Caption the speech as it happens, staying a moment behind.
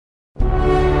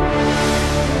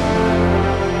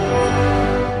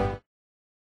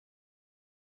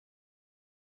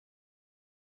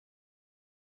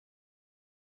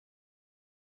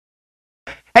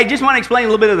Hey, just want to explain a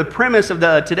little bit of the premise of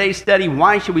today's study.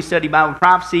 Why should we study Bible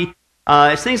prophecy?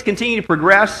 As things continue to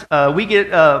progress, we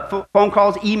get phone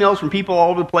calls, emails from people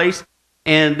all over the place,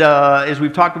 and as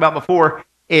we've talked about before,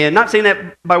 and not saying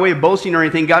that by way of boasting or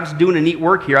anything, God's doing a neat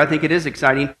work here. I think it is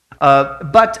exciting.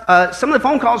 But some of the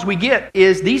phone calls we get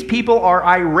is these people are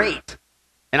irate,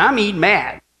 and I mean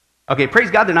mad. Okay,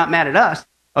 praise God, they're not mad at us.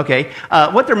 Okay,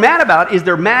 what they're mad about is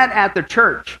they're mad at the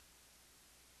church.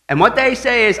 And what they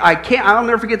say is, I'll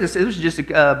never forget this. It was just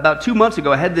about 2 months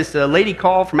ago. I had this lady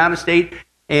call from out of state,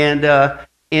 and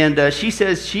she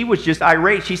says she was just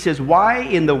irate. She says, why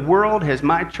in the world has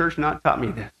my church not taught me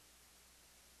this?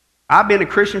 I've been a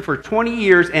Christian for 20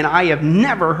 years, and I have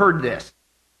never heard this.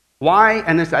 Why?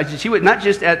 And she was not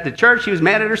just at the church, she was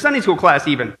mad at her Sunday school class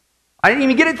even. I didn't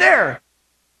even get it there.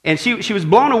 And she was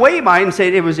blown away by it and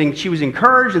said she was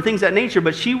encouraged and things of that nature,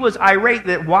 but she was irate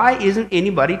that why isn't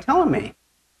anybody telling me?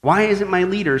 Why isn't my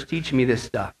leaders teaching me this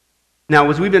stuff? Now,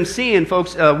 as we've been seeing,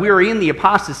 folks, we are in the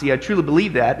apostasy. I truly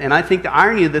believe that. And I think the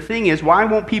irony of the thing is, why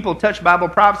won't people touch Bible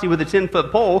prophecy with a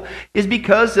 10-foot pole is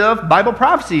because of Bible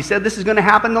prophecy. It said this is going to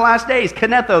happen in the last days.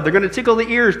 Kenetho, they're going to tickle the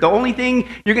ears. The only thing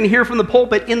you're going to hear from the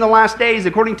pulpit in the last days,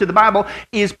 according to the Bible,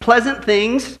 is pleasant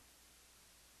things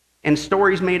and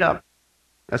stories made up.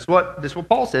 That's what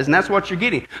Paul says, and that's what you're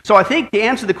getting. So I think to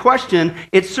answer the question,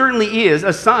 it certainly is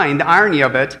a sign, the irony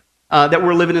of it, that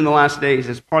we're living in the last days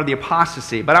as part of the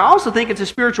apostasy. But I also think it's a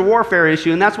spiritual warfare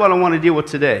issue, and that's what I want to deal with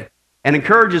today. And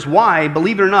encourages why,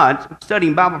 believe it or not,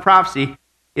 studying Bible prophecy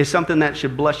is something that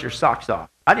should bless your socks off.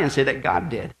 I didn't say that, God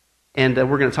did. And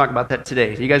we're going to talk about that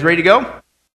today. So you guys ready to go?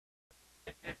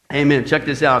 Amen. Check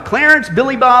this out. Clarence,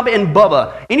 Billy Bob, and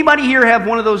Bubba. Anybody here have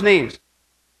one of those names?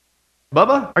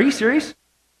 Bubba? Are you serious?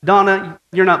 Donna,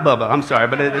 you're not Bubba. I'm sorry,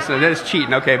 but that is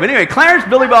cheating. Okay, but anyway, Clarence,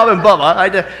 Billy Bob, and Bubba, I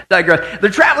digress. They're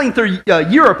traveling through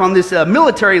Europe on this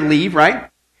military leave, right?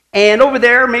 And over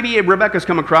there, maybe Rebecca's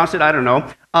come across it, I don't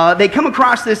know. They come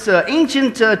across this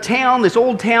ancient town, this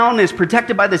old town is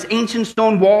protected by this ancient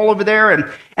stone wall over there.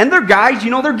 And their guys,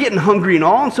 they're getting hungry and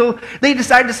all. And so they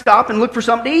decide to stop and look for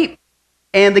something to eat.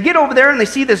 And they get over there and they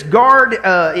see this guard.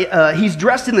 He's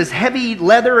dressed in this heavy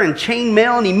leather and chain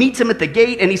mail, and he meets him at the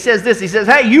gate, and he says this. He says,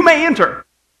 hey, you may enter.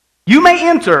 You may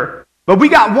enter, but we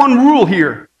got one rule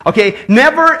here. Okay,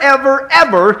 never, ever,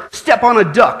 ever step on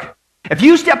a duck. If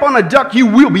you step on a duck, you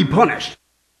will be punished.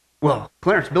 Well,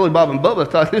 Clarence, Billy Bob, and Bubba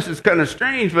thought this is kind of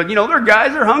strange, but, they're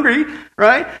guys, they're hungry,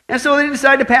 right? And so they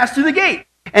decided to pass through the gate.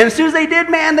 And as soon as they did,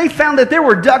 man, they found that there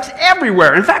were ducks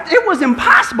everywhere. In fact, it was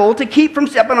impossible to keep from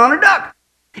stepping on a duck.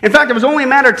 In fact, it was only a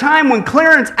matter of time when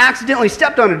Clarence accidentally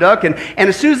stepped on a duck, and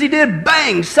as soon as he did,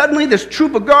 bang, suddenly this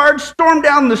troop of guards stormed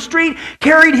down the street,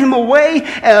 carried him away,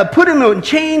 put him in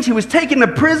chains. He was taken to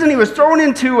prison. He was thrown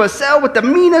into a cell with the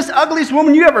meanest, ugliest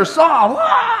woman you ever saw.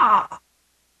 Ah!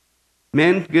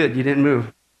 Men, good, you didn't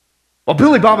move. Well,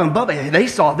 Billy Bob and Bubba, they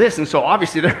saw this, and so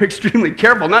obviously they're extremely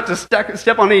careful not to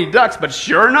step on any ducks, but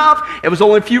sure enough, it was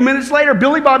only a few minutes later,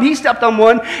 Billy Bob, he stepped on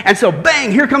one, and so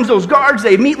bang, here comes those guards.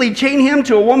 They immediately chain him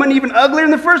to a woman even uglier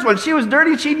than the first one. She was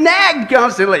dirty, she nagged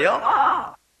constantly.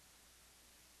 Oh.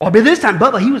 Well, by this time,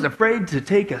 Bubba, he was afraid to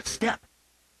take a step.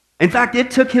 In fact,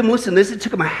 it took him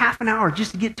a half an hour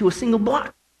just to get to a single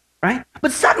block, right?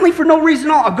 But suddenly, for no reason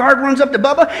at all, a guard runs up to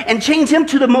Bubba and chains him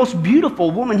to the most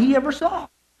beautiful woman he ever saw.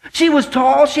 She was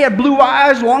tall, she had blue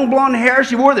eyes, long blonde hair,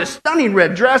 she wore this stunning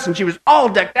red dress, and she was all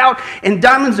decked out in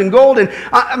diamonds and gold,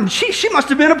 and she must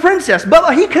have been a princess.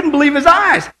 Bubba, he couldn't believe his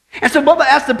eyes. And so Bubba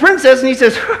asked the princess, and he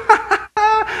says,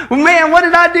 well, man, what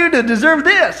did I do to deserve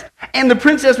this? And the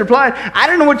princess replied, I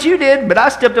don't know what you did, but I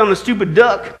stepped on a stupid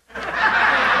duck.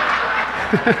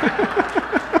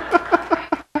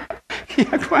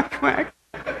 Yeah, quack, quack.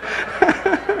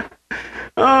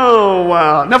 Oh,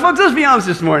 wow. Now, folks, let's be honest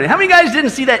this morning. How many guys didn't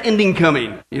see that ending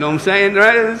coming? You know what I'm saying?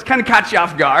 Right? It's kind of caught you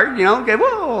off guard. Okay,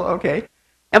 whoa, okay.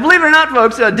 And believe it or not,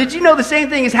 folks, did you know the same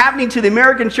thing is happening to the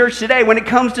American church today when it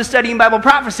comes to studying Bible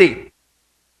prophecy?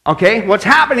 Okay, what's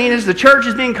happening is the church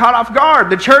is being caught off guard.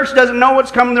 The church doesn't know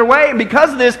what's coming their way, and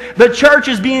because of this, the church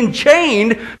is being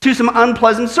chained to some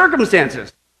unpleasant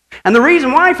circumstances. And the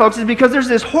reason why, folks, is because there's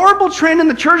this horrible trend in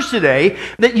the church today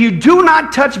that you do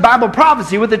not touch Bible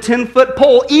prophecy with a 10-foot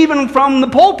pole, even from the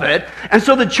pulpit. And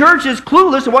so the church is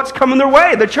clueless of what's coming their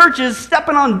way. The church is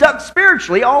stepping on ducks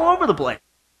spiritually all over the place.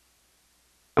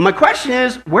 And my question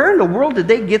is, where in the world did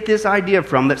they get this idea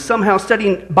from that somehow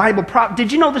studying Bible prophecy?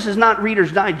 Did you know this is not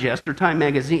Reader's Digest or Time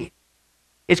Magazine?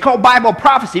 It's called Bible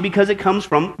prophecy because it comes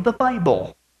from the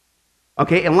Bible.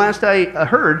 Okay, and last I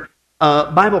heard,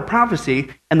 Bible prophecy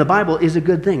and the Bible is a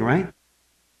good thing, right?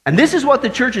 And this is what the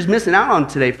church is missing out on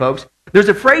today, folks. There's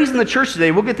a phrase in the church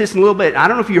today, we'll get this in a little bit. I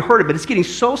don't know if you heard it, but it's getting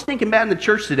so stinking bad in the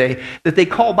church today that they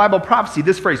call Bible prophecy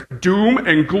this phrase, doom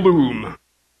and gloom.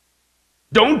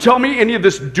 Don't tell me any of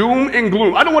this doom and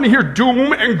gloom. I don't want to hear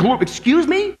doom and gloom. Excuse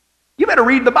me? You better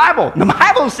read the Bible. The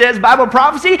Bible says Bible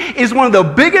prophecy is one of the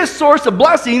biggest source of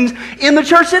blessings in the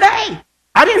church today.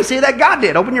 I didn't say that, God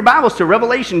did. Open your Bibles to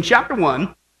Revelation chapter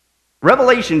 1.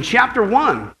 Revelation chapter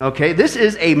 1. Okay, this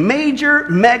is a major,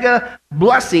 mega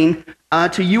blessing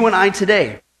to you and I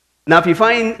today. Now, if you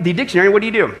find the dictionary, what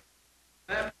do?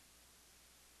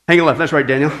 Hang it left. That's right,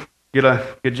 Daniel.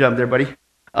 Good job there, buddy.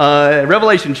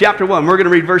 Revelation chapter 1. We're going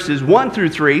to read verses 1 through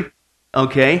 3.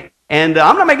 Okay, and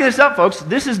I'm not making this up, folks.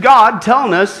 This is God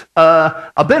telling us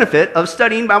a benefit of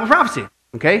studying Bible prophecy.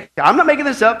 Okay, I'm not making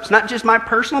this up. It's not just my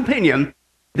personal opinion.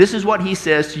 This is what he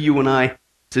says to you and I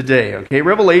today. Okay,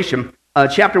 Revelation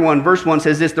chapter 1, verse 1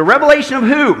 says this, the revelation of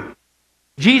who?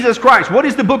 Jesus Christ. What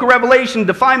is the book of Revelation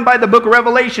defined by the book of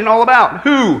Revelation all about?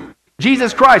 Who?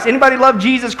 Jesus Christ. Anybody love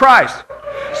Jesus Christ?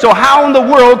 So how in the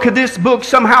world could this book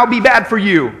somehow be bad for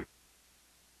you?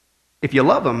 If you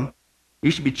love him, you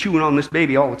should be chewing on this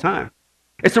baby all the time.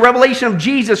 It's the revelation of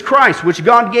Jesus Christ, which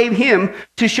God gave him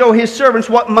to show his servants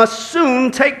what must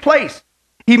soon take place.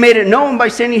 He made it known by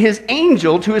sending his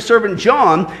angel to his servant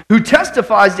John, who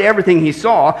testifies to everything he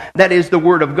saw, that is the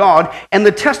word of God, and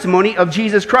the testimony of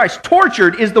Jesus Christ.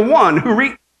 Tortured is the one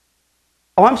who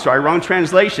wrong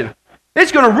translation.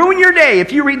 It's going to ruin your day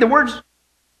if you read the words.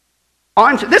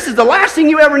 This is the last thing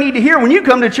you ever need to hear when you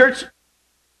come to church.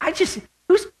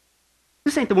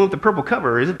 This ain't the one with the purple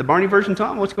cover. Is it the Barney version,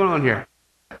 Tom? What's going on here?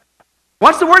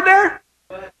 What's the word there?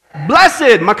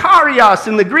 Blessed, makarios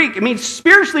in the Greek. It means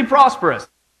spiritually prosperous.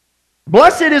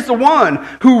 Blessed is the one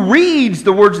who reads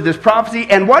the words of this prophecy.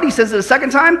 And what he says the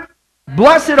second time?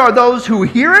 Blessed are those who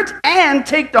hear it and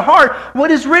take to heart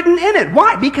what is written in it.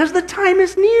 Why? Because the time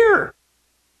is near.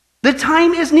 The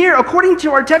time is near. According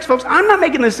to our text, folks, I'm not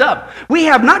making this up. We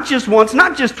have not just once,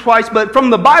 not just twice, but from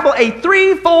the Bible, a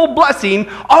threefold blessing.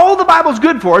 All the Bible's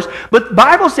good for us, but the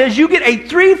Bible says you get a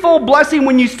threefold blessing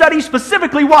when you study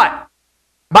specifically what?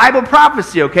 Bible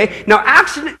prophecy, okay? Now,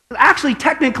 actually,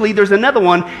 technically, there's another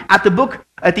one at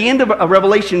the end of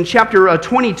Revelation chapter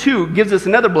 22 gives us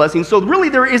another blessing. So really,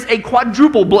 there is a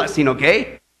quadruple blessing,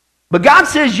 okay? But God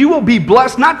says you will be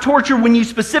blessed, not tortured, when you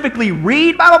specifically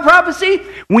read Bible prophecy,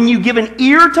 when you give an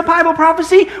ear to Bible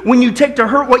prophecy, when you take to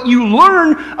heart what you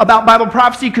learn about Bible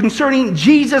prophecy concerning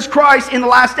Jesus Christ in the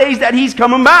last days, that he's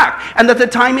coming back and that the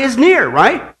time is near,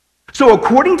 right? So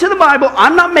according to the Bible,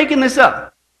 I'm not making this up.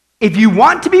 If you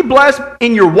want to be blessed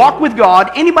in your walk with God,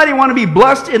 anybody want to be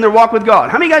blessed in their walk with God?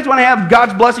 How many guys want to have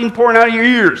God's blessing pouring out of your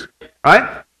ears,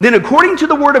 right? Then according to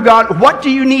the Word of God, what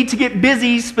do you need to get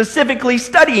busy specifically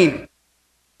studying?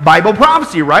 Bible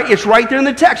prophecy, right? It's right there in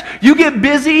the text. You get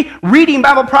busy reading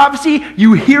Bible prophecy,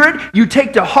 you hear it, you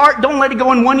take to heart, don't let it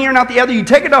go in one ear and out the other, you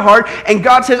take it to heart, and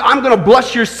God says, I'm going to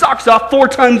bless your socks off 4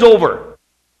 times over.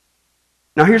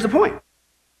 Now here's the point.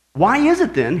 Why is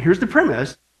it then, here's the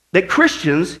premise, that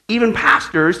Christians, even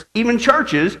pastors, even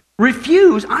churches,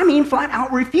 flat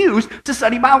out refuse to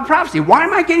study Bible prophecy? Why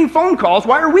am I getting phone calls?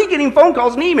 Why are we getting phone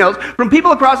calls and emails from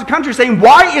people across the country saying,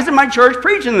 why isn't my church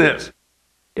preaching this?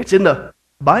 It's in the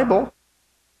Bible.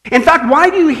 In fact, why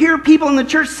do you hear people in the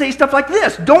church say stuff like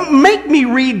this? Don't make me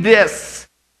read this.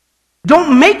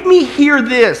 Don't make me hear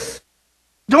this.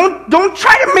 Don't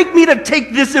try to make me to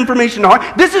take this information to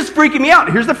heart. This is freaking me out.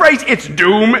 Here's the phrase, it's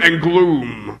doom and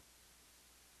gloom,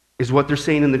 is what they're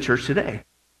saying in the church today.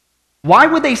 Why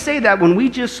would they say that when we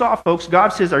just saw, folks, God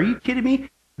says, are you kidding me?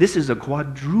 This is a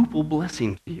quadruple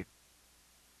blessing to you.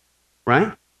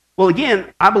 Right? Well,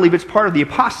 again, I believe it's part of the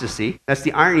apostasy. That's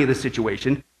the irony of the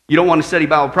situation. You don't want to study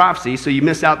Bible prophecy, so you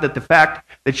miss out that the fact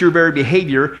that your very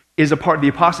behavior is a part of the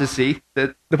apostasy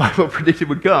that the Bible predicted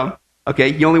would come. Okay,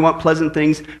 you only want pleasant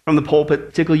things from the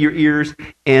pulpit, tickle your ears,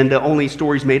 and only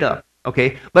stories made up.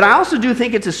 Okay, but I also do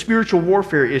think it's a spiritual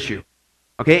warfare issue.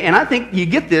 Okay, and I think you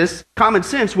get this common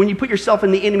sense when you put yourself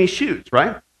in the enemy's shoes,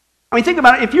 right? I mean, think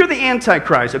about it. If you're the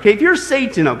Antichrist, okay, if you're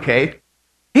Satan, okay,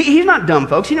 he's not dumb,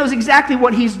 folks. He knows exactly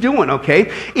what he's doing,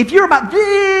 okay? If you're about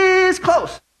this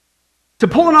close to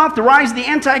pulling off the rise of the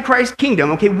Antichrist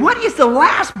kingdom, okay, what is the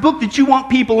last book that you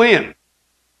want people in?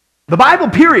 The Bible,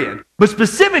 period. But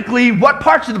specifically, what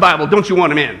parts of the Bible don't you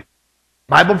want them in?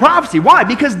 Bible prophecy. Why?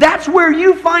 Because that's where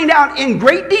you find out in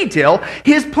great detail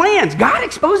his plans. God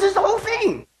exposes the whole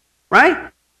thing, right?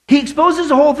 He exposes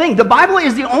the whole thing. The Bible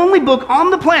is the only book on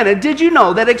the planet, did you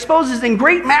know, that exposes in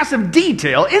great massive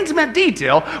detail, intimate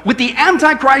detail, what the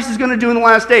Antichrist is going to do in the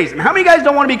last days. And how many guys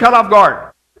don't want to be caught off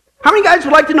guard? How many guys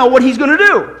would like to know what he's going to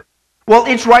do? Well,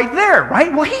 it's right there,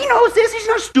 right? Well, he knows this. He's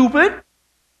not stupid.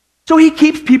 So he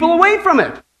keeps people away from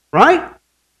it, right?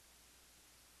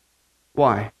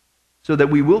 Why? So that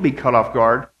we will be caught off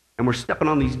guard, and we're stepping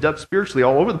on these ducks spiritually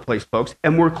all over the place, folks,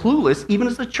 and we're clueless, even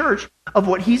as the church, of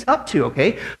what he's up to,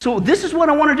 okay? So this is what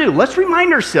I want to do. Let's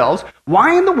remind ourselves,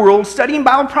 why in the world studying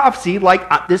Bible prophecy,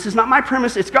 like this is not my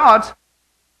premise, it's God's.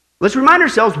 Let's remind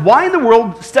ourselves, why in the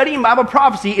world studying Bible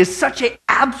prophecy is such an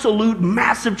absolute,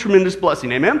 massive, tremendous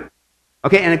blessing, amen?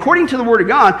 Okay, and according to the Word of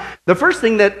God, the first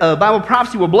thing that Bible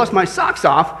prophecy will bless my socks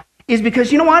off is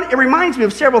because, you know what? It reminds me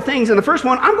of several things, and the first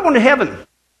one, I'm going to heaven.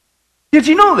 Did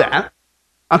you know that?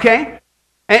 Okay?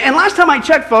 And last time I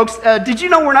checked, folks, did you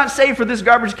know we're not saved for this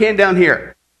garbage can down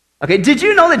here? Okay, did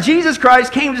you know that Jesus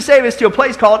Christ came to save us to a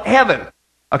place called heaven?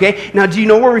 Okay, now do you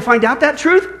know where we find out that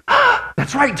truth?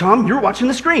 That's right, Tom, you're watching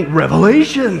the screen.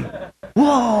 Revelation.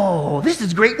 Whoa, this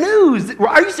is great news.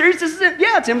 Are you serious? This is it?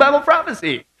 Yeah, it's in Bible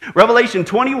prophecy. Revelation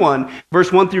 21,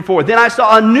 verse 1 through 4. Then I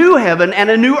saw a new heaven and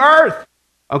a new earth.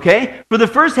 Okay? For the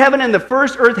first heaven and the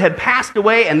first earth had passed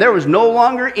away, and there was no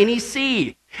longer any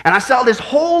sea. And I saw this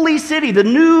holy city, the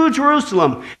new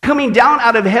Jerusalem, coming down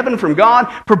out of heaven from God,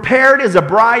 prepared as a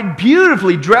bride,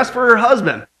 beautifully dressed for her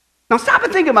husband. Now stop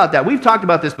and think about that. We've talked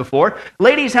about this before.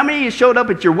 Ladies, how many of you showed up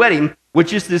at your wedding with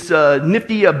just this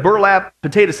nifty burlap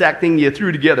potato sack thing you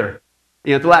threw together,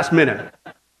 at the last minute?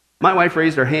 My wife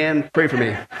raised her hand. Pray for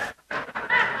me.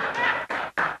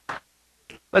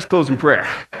 Let's close in prayer.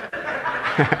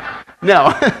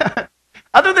 No.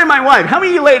 Other than my wife, how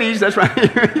many of you ladies, that's right,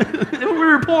 we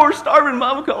were poor, starving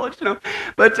Bible college,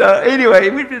 But anyway,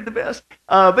 we did the best.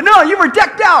 But no, you were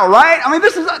decked out, right? I mean,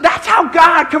 that's how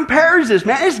God compares this,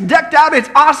 man. It's decked out, it's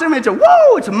awesome, it's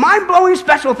a mind-blowing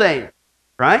special thing,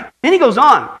 right? Then he goes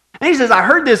on, and he says, I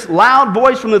heard this loud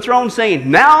voice from the throne saying,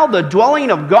 now the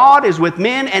dwelling of God is with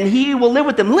men, and he will live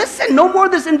with them. Listen, no more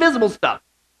of this invisible stuff.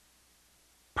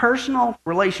 Personal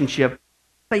relationship,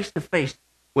 face-to-face,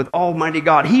 with Almighty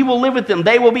God. He will live with them.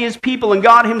 They will be his people, and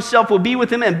God himself will be with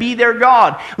them and be their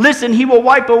God. Listen, he will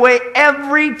wipe away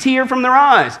every tear from their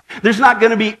eyes. There's not going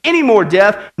to be any more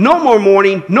death, no more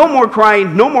mourning, no more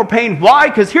crying, no more pain. Why?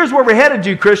 Because here's where we're headed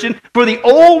to, Christian. For the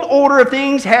old order of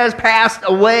things has passed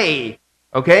away.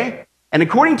 Okay? And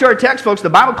according to our text, folks, the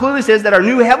Bible clearly says that our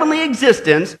new heavenly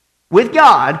existence with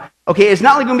God, okay, it's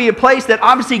not only going to be a place that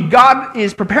obviously God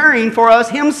is preparing for us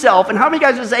himself. And how many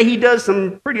guys would say he does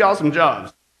some pretty awesome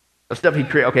jobs? The stuff he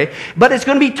created, okay? But it's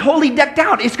going to be totally decked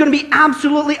out. It's going to be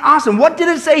absolutely awesome. What did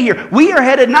it say here? We are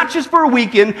headed not just for a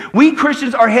weekend. We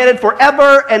Christians are headed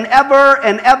forever and ever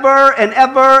and ever and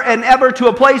ever and ever to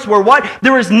a place where what?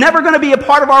 There is never going to be a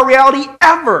part of our reality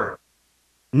ever.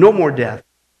 No more death.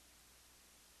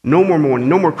 No more mourning.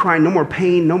 No more crying. No more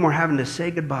pain. No more having to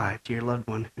say goodbye to your loved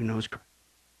one who knows Christ.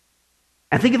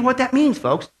 And think of what that means,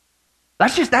 folks.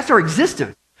 That's our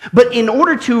existence. But in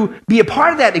order to be a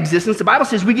part of that existence, the Bible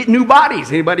says we get new bodies.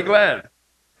 Anybody glad?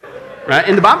 Right?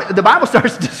 And the Bible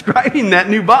starts describing that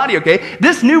new body, okay?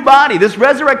 This new body, this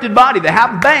resurrected body that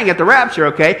happened bang at the rapture,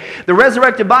 okay? The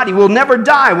resurrected body will never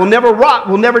die, will never rot,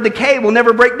 will never decay, will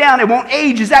never break down. It won't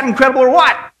age. Is that incredible or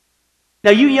what?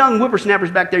 Now, you young whippersnappers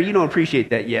back there, you don't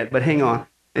appreciate that yet, but hang on.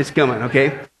 It's coming,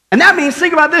 okay? And that means,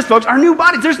 think about this, folks, our new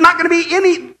bodies, there's not going to be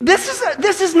any,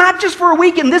 this is not just for a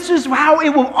weekend, this is how it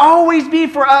will always be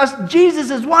for us.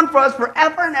 Jesus is one for us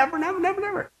forever and ever and ever and ever and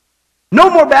ever. No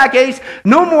more backaches,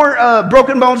 no more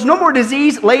broken bones, no more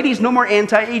disease. Ladies, no more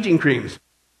anti-aging creams.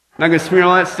 Not going to smear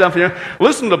all that stuff,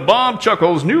 Listen to Bob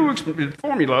Chuckle's new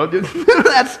formula,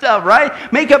 that stuff,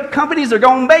 right? Makeup companies are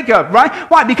going makeup, right?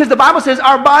 Why? Because the Bible says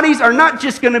our bodies are not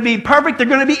just going to be perfect, they're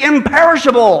going to be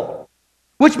imperishable.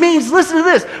 Which means, listen to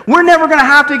this, we're never going to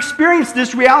have to experience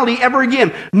this reality ever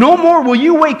again. No more will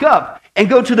you wake up and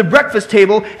go to the breakfast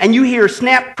table and you hear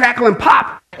snap, crackle, and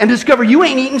pop and discover you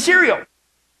ain't eating cereal.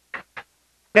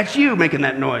 That's you making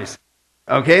that noise.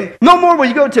 Okay? No more will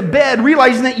you go to bed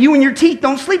realizing that you and your teeth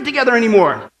don't sleep together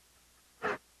anymore.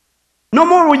 No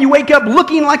more will you wake up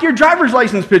looking like your driver's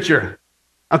license picture.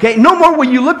 Okay? No more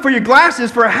will you look for your glasses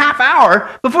for a half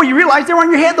hour before you realize they're on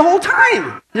your head the whole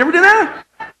time. You ever do that?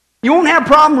 You won't have a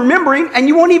problem remembering, and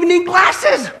you won't even need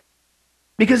glasses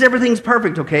because everything's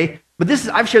perfect, okay? But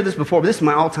I've shared this before, but this is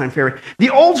my all-time favorite.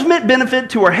 The ultimate benefit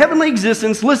to our heavenly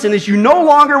existence, listen, is you no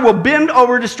longer will bend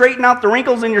over to straighten out the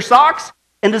wrinkles in your socks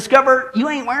and discover you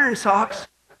ain't wearing socks.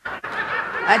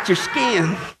 That's your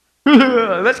skin.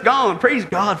 That's gone. Praise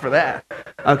God for that.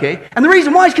 Okay? And the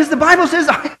reason why is because the Bible says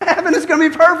heaven is going to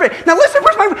be perfect. Now listen,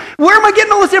 where am I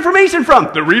getting all this information from?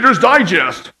 The Reader's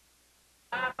Digest.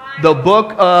 The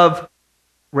book of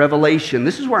Revelation.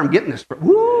 This is where I'm getting this from.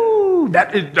 Woo!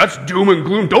 That's doom and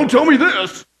gloom. Don't tell me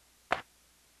this.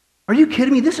 Are you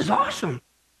kidding me? This is awesome.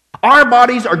 Our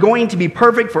bodies are going to be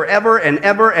perfect forever and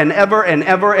ever and ever and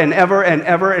ever and ever and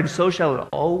ever, and so shall it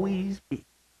always be.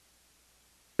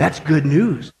 That's good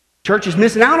news. Church is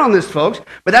missing out on this, folks,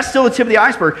 but that's still the tip of the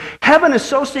iceberg. Heaven is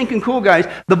so stinking cool, guys.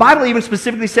 The Bible even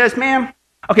specifically says, man,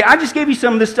 okay, I just gave you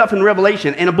some of this stuff in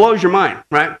Revelation, and it blows your mind,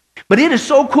 right? But it is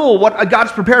so cool what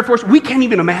God's prepared for us. We can't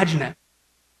even imagine it.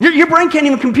 Your brain can't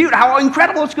even compute how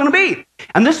incredible it's going to be.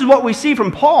 And this is what we see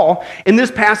from Paul in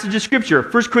this passage of Scripture,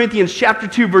 1 Corinthians chapter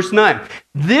 2, verse 9.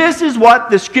 This is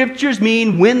what the Scriptures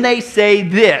mean when they say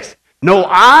this. No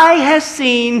eye has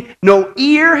seen, no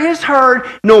ear has heard,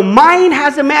 no mind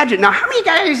has imagined. Now, how many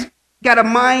guys got a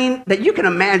mind that you can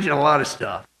imagine a lot of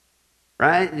stuff?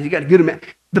 Right? You got a good imagine.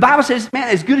 The Bible says, man,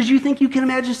 as good as you think you can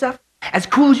imagine stuff, as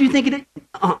cool as you think it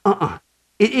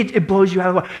is, it blows you out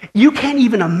of the water. You can't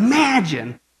even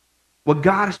imagine what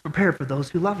God has prepared for those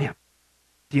who love him.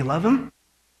 Do you love him?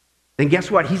 Then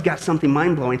guess what? He's got something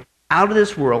mind-blowing out of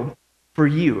this world for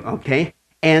you, okay?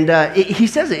 And he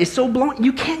says it's so blowing,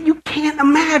 you can't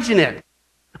imagine it.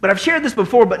 But I've shared this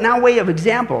before, but now way of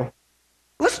example.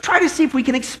 Let's try to see if we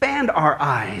can expand our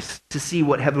eyes to see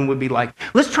what heaven would be like.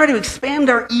 Let's try to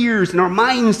expand our ears and our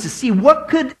minds to see what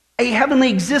could a heavenly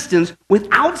existence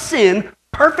without sin,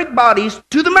 perfect bodies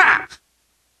to the max.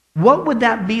 What would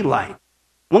that be like?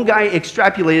 One guy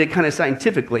extrapolated it kind of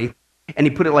scientifically, and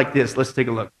he put it like this. Let's take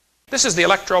a look. This is the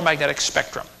electromagnetic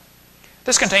spectrum.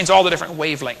 This contains all the different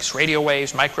wavelengths, radio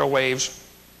waves, microwaves,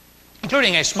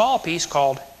 including a small piece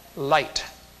called light.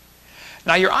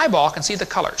 Now your eyeball can see the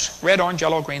colors, red, orange,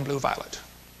 yellow, green, blue, violet.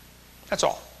 That's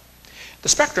all. The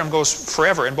spectrum goes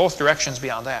forever in both directions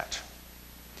beyond that.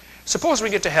 Suppose we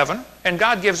get to heaven, and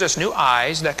God gives us new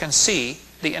eyes that can see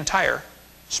the entire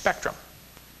spectrum.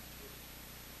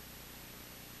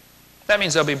 That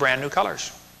means there'll be brand new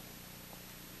colors.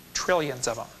 Trillions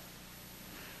of them.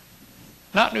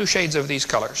 Not new shades of these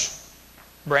colors.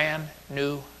 Brand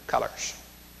new colors.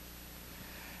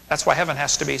 That's why heaven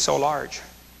has to be so large.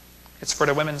 It's for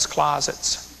the women's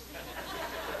closets.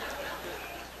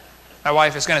 My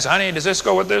wife is going to say, honey, does this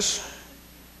go with this?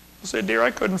 I said, dear,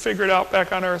 I couldn't figure it out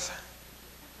back on earth.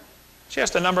 She has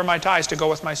to number my ties to go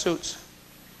with my suits.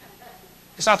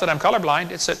 It's not that I'm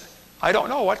colorblind. It's that I don't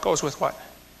know what goes with what.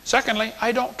 Secondly,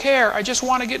 I don't care. I just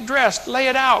want to get dressed. Lay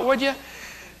it out, would you?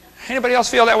 Anybody else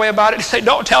feel that way about it? Say,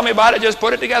 don't tell me about it. Just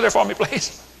put it together for me,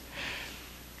 please.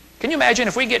 Can you imagine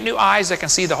if we get new eyes that can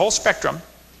see the whole spectrum,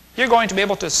 you're going to be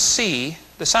able to see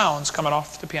the sounds coming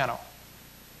off the piano.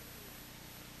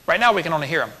 Right now we can only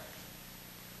hear them.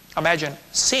 Imagine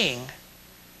seeing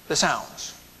the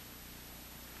sounds.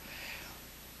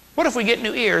 What if we get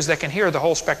new ears that can hear the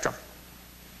whole spectrum?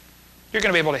 You're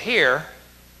going to be able to hear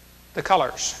the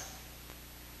colors.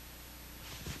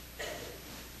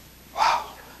 Wow.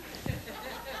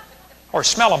 Or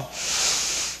smell them.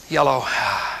 Yellow.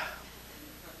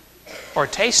 Or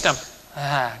taste them.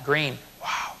 Green.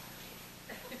 Wow.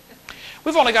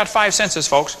 We've only got 5 senses,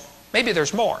 folks. Maybe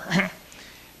there's more.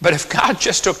 But if God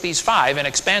just took these 5 and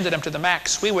expanded them to the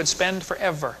max, we would spend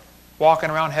forever walking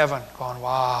around heaven going,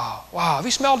 wow, wow. Have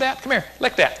you smelled that? Come here,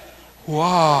 lick that.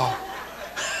 Wow.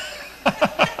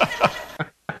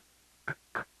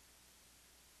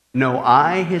 No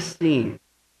eye has seen.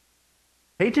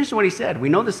 Pay attention to what he said. We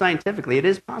know this scientifically. It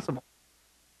is possible.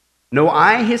 No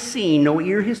eye has seen, no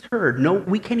ear has heard. No,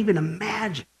 we can't even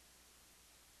imagine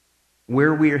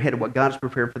where we are headed, what God has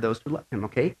prepared for those who love him,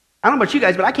 okay? I don't know about you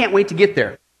guys, but I can't wait to get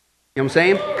there. You know what I'm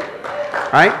saying?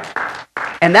 Right?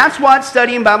 And that's what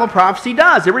studying Bible prophecy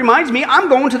does. It reminds me I'm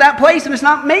going to that place, and it's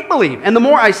not make-believe. And the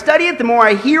more I study it, the more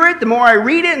I hear it, the more I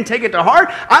read it and take it to heart,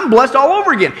 I'm blessed all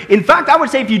over again. In fact, I would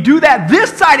say if you do that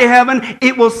this side of heaven,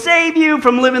 it will save you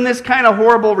from living this kind of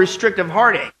horrible, restrictive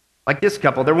heartache. Like this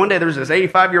couple. One day there was this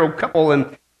 85-year-old couple,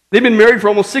 and they've been married for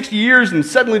almost 60 years, and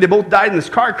suddenly they both died in this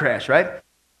car crash, right?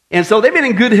 And so they've been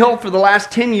in good health for the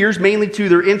last 10 years, mainly to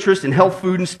their interest in health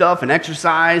food and stuff and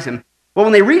exercise. And well,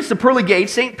 when they reached the pearly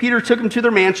gates, St. Peter took them to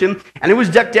their mansion, and it was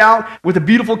decked out with a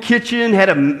beautiful kitchen, had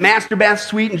a master bath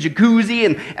suite and jacuzzi,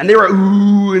 and they were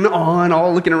ooh and on,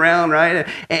 all looking around, right?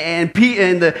 And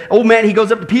the old man, he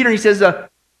goes up to Peter and he says,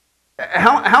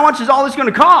 how much is all this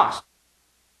going to cost?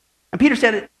 And Peter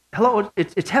said, hello,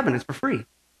 it's heaven, it's for free.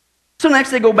 So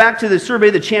next they go back to the survey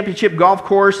of the championship golf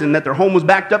course and that their home was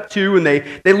backed up to, and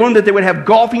they learned that they would have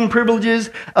golfing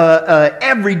privileges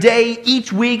every day.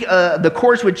 Each week the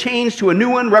course would change to a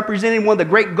new one representing one of the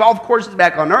great golf courses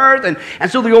back on earth.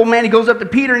 And so the old man, he goes up to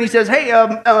Peter and he says, hey,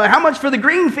 how much for the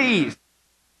green fees?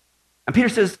 And Peter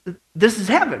says, this is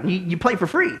heaven. You play for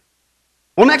free.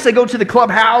 Well, next they go to the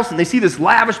clubhouse and they see this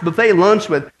lavish buffet lunch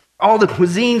with all the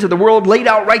cuisines of the world laid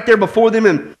out right there before them.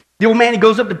 And The old man, he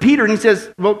goes up to Peter and he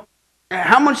says, well,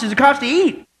 how much does it cost to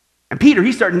eat? And Peter,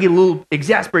 he's starting to get a little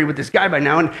exasperated with this guy by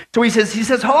now. And so he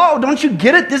says, hello, don't you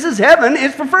get it? This is heaven.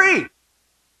 It's for free.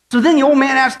 So then the old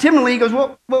man asks timidly, he goes,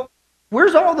 well,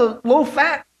 where's all the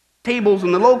low-fat tables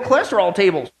and the low-cholesterol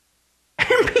tables?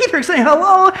 And Peter's saying,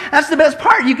 hello, that's the best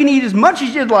part. You can eat as much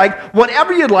as you'd like,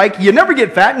 whatever you'd like. You never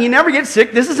get fat and you never get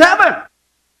sick. This is heaven.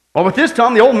 Well, with this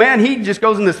time, the old man, he just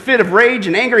goes in this fit of rage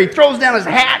and anger. He throws down his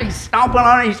hat. He's stomping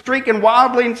on it. He's shrieking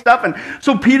wildly and stuff. And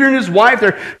so Peter and his wife,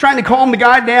 they're trying to calm the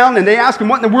guy down. And they ask him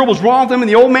what in the world was wrong with him. And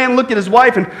the old man looked at his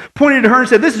wife and pointed to her and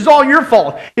said, this is all your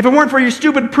fault. If it weren't for your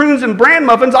stupid prunes and bran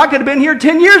muffins, I could have been here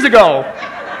 10 years ago.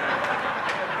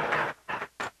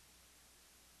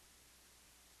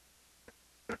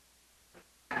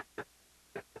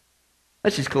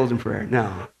 Let's just close in prayer.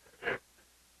 No.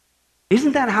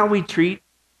 Isn't that how we treat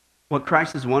what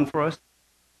Christ has won for us?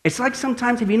 It's like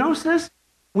sometimes, have you noticed this?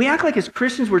 We act like as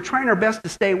Christians we're trying our best to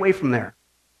stay away from there.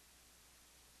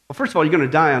 Well, first of all, you're going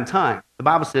to die on time. The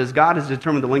Bible says God has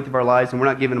determined the length of our lives and we're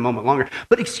not given a moment longer.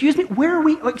 But excuse me, where are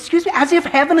we? Excuse me, as if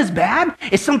heaven is bad?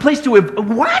 It's someplace to live.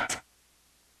 What?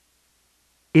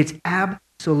 It's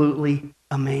absolutely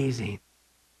amazing.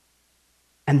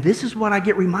 And this is what I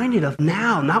get reminded of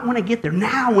now, not when I get there,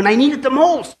 now, when I need it the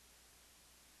most.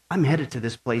 I'm headed to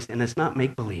this place, and it's not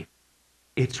make-believe.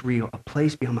 It's real, a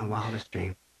place beyond my wildest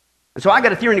dream. And so I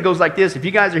got a theory that goes like this. If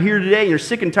you guys are here today and you're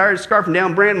sick and tired of scarfing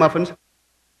down bran muffins, if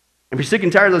you're sick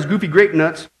and tired of those goofy grape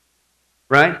nuts,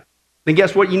 right, then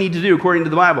guess what you need to do according to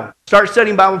the Bible? Start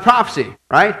studying Bible prophecy,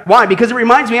 right? Why? Because it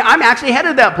reminds me I'm actually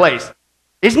headed to that place.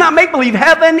 It's not make-believe.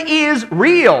 Heaven is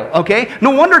real, okay? No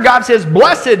wonder God says,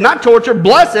 blessed, not torture,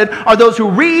 blessed are those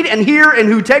who read and hear and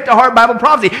who take to heart Bible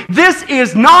prophecy. This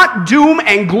is not doom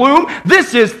and gloom.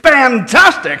 This is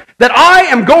fantastic that I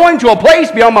am going to a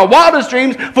place beyond my wildest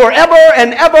dreams forever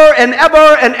and ever and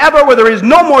ever and ever where there is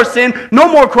no more sin,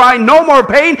 no more crying, no more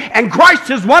pain, and Christ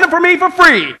has won it for me for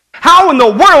free. How in the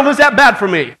world is that bad for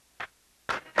me?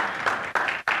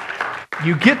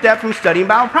 You get that from studying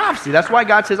Bible prophecy. That's why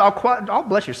God says, I'll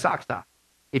bless your socks off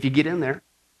if you get in there.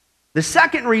 The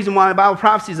second reason why Bible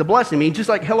prophecy is a blessing to me, just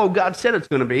like hello, God said it's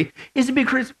going to be, is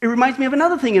because it reminds me of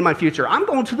another thing in my future. I'm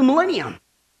going to the millennium.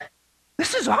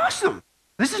 This is awesome.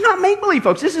 This is not make-believe,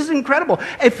 folks. This is incredible.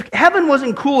 If heaven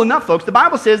wasn't cool enough, folks, the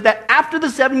Bible says that after the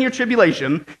 7-year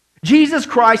tribulation, Jesus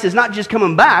Christ is not just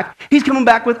coming back, he's coming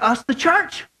back with us, the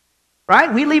church.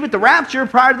 Right? We leave at the rapture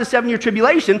prior to the 7-year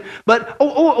tribulation. But,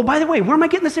 by the way, where am I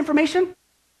getting this information?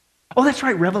 Oh, that's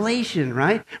right, Revelation,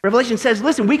 right? Revelation says,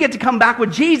 listen, we get to come back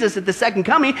with Jesus at the second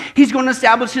coming. He's going to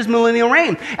establish his millennial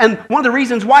reign. And one of the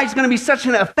reasons why it's going to be such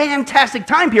a fantastic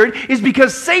time period is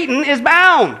because Satan is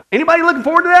bound. Anybody looking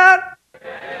forward to that?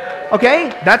 Okay,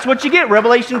 that's what you get,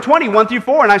 Revelation 20,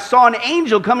 1-4. And I saw an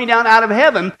angel coming down out of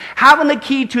heaven, having the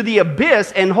key to the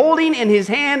abyss, and holding in his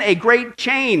hand a great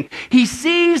chain. He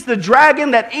seized the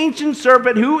dragon, that ancient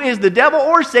serpent, who is the devil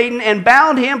or Satan, and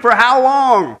bound him for how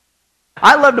long?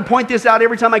 I love to point this out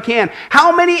every time I can.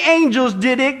 How many angels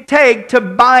did it take to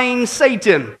bind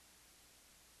Satan?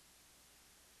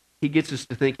 He gets us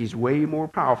to think he's way more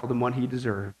powerful than what he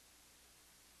deserved.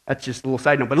 That's just a little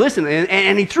side note. But listen,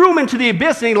 and he threw him into the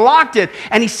abyss and he locked it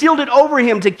and he sealed it over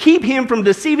him to keep him from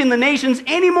deceiving the nations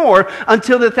anymore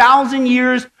until the 1,000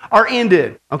 years are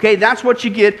ended. Okay, that's what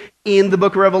you get in the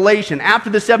book of Revelation. After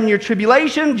the 7-year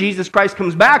tribulation, Jesus Christ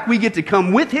comes back. We get to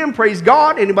come with him. Praise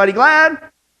God. Anybody glad?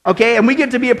 Okay, and we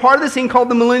get to be a part of this thing called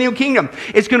the Millennial Kingdom.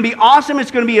 It's going to be awesome.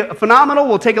 It's going to be phenomenal.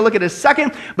 We'll take a look at it in a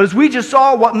second. But as we just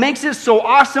saw, what makes it so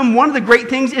awesome, one of the great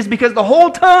things is because the whole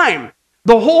time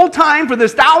for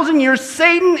this 1,000 years,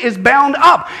 Satan is bound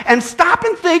up. And stop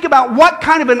and think about what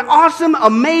kind of an awesome,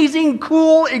 amazing,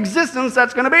 cool existence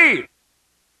that's going to be.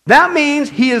 That means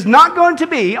he is not going to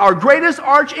be, our greatest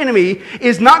arch enemy,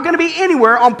 is not going to be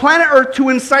anywhere on planet Earth to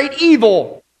incite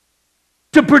evil,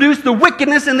 to produce the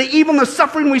wickedness and the evil and the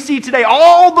suffering we see today,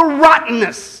 all the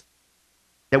rottenness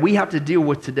that we have to deal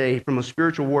with today from a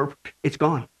spiritual war. It's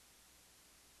gone.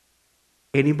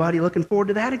 Anybody looking forward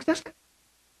to that existence?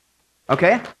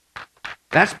 Okay,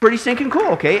 that's pretty stinking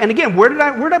cool, okay? And again, where did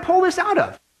I pull this out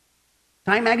of?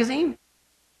 Time magazine?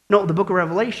 No, the book of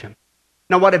Revelation.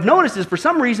 Now, what I've noticed is for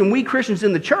some reason, we Christians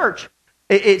in the church,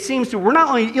 it seems to, we're not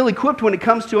only ill-equipped when it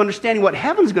comes to understanding what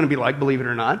heaven's going to be like, believe it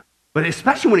or not, but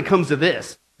especially when it comes to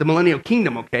this, the millennial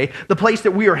kingdom, okay? The place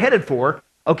that we are headed for,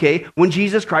 okay, when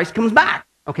Jesus Christ comes back.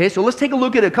 Okay, so let's take a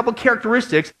look at a couple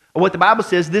characteristics of what the Bible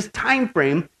says this time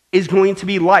frame is going to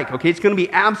be like. Okay, it's going to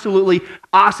be absolutely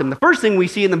awesome. The first thing we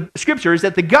see in the scripture is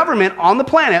that the government on the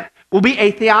planet will be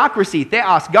a theocracy.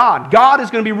 Theos, God. God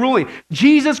is going to be ruling.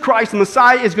 Jesus Christ, the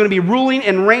Messiah, is going to be ruling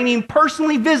and reigning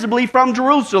personally, visibly from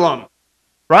Jerusalem.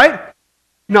 Right?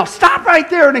 Now stop right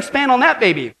there and expand on that,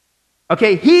 baby.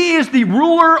 Okay, he is the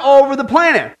ruler over the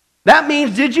planet. That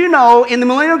means, did you know, in the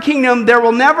millennial kingdom, there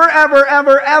will never, ever,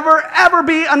 ever, ever, ever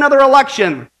be another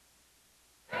election.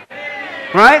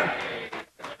 Right?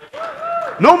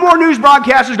 No more news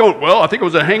broadcasters going, well, I think it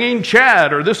was a hanging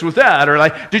Chad, or this was that, or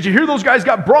like, did you hear those guys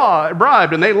got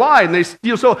bribed, and they lied, and they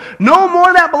steal? So, no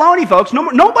more of that baloney, folks. No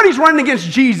more, nobody's running against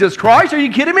Jesus Christ. Are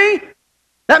you kidding me?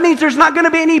 That means there's not going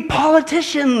to be any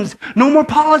politicians. No more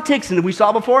politics. And we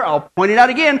saw before, I'll point it out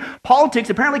again, politics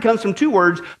apparently comes from two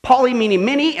words, poly meaning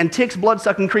many, and ticks,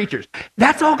 blood-sucking creatures.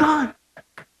 That's all gone.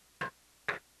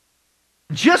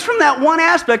 Just from that one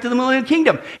aspect of the millennial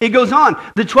kingdom. It goes on.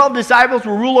 The 12 disciples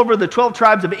will rule over the 12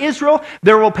 tribes of Israel.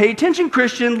 There will, pay attention,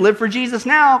 Christian, live for Jesus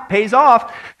now, pays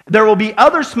off. There will be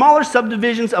other smaller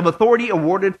subdivisions of authority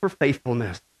awarded for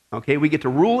faithfulness. Okay, we get to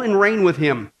rule and reign with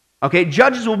him. Okay,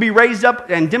 judges will be raised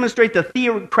up and demonstrate the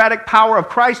theocratic power of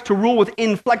Christ to rule with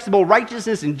inflexible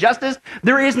righteousness and justice.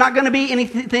 There is not going to be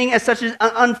anything as such as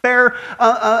an unfair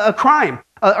a crime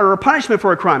or a punishment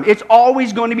for a crime. It's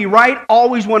always going to be right,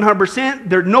 always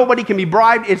 100%. Nobody can be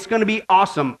bribed. It's going to be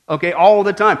awesome, okay, all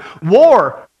the time.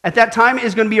 War at that time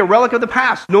is going to be a relic of the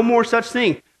past. No more such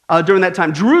thing. During that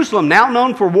time. Jerusalem, now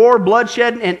known for war,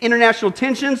 bloodshed, and international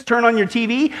tensions, turn on your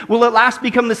TV, will at last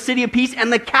become the city of peace and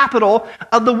the capital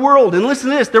of the world. And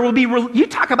listen to this, there will be, you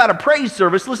talk about a praise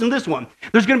service, listen to this one.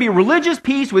 There's going to be religious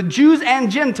peace with Jews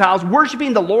and Gentiles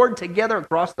worshiping the Lord together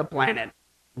across the planet.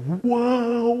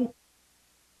 Whoa.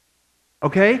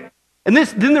 Okay? And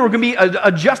then there will be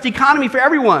a just economy for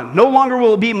everyone. No longer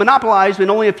will it be monopolized in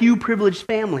only a few privileged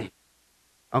families.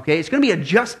 Okay, it's going to be a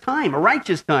just time, a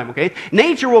righteous time, okay?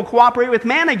 Nature will cooperate with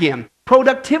man again.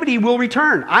 Productivity will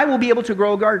return. I will be able to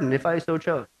grow a garden if I so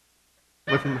chose.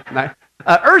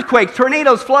 Earthquakes,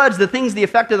 tornadoes, floods, the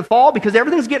effect of the fall, because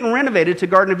everything's getting renovated to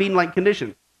Garden of Eden-like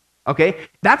conditions. Okay,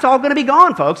 that's all going to be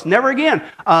gone, folks. Never again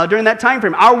during that time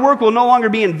frame. Our work will no longer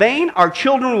be in vain. Our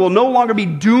children will no longer be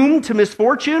doomed to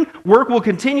misfortune. Work will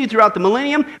continue throughout the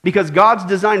millennium because God's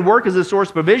designed work as a source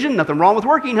of provision. Nothing wrong with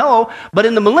working, hello. But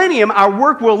in the millennium, our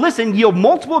work will, yield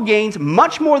multiple gains,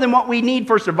 much more than what we need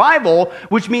for survival,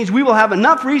 which means we will have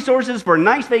enough resources for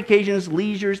nice vacations,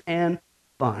 leisures, and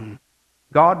fun.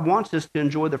 God wants us to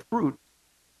enjoy the fruit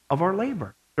of our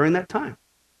labor during that time.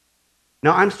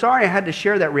 Now, I'm sorry I had to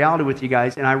share that reality with you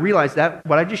guys, and I realize that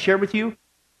what I just shared with you,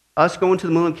 us going to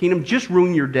the millennial kingdom, just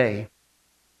ruined your day.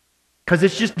 Because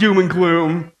it's just doom and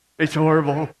gloom. It's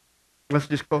horrible. Let's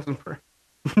just close in prayer.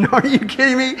 No, are you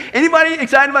kidding me? Anybody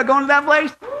excited about going to that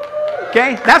place?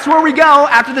 Okay, that's where we go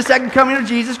after the second coming of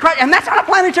Jesus Christ, and that's on a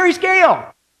planetary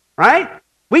scale, right?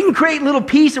 We can create little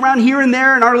peace around here and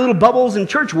there in our little bubbles in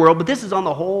church world, but this is on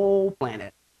the whole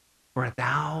planet. For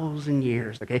 1,000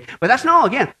 years, okay? But that's not all.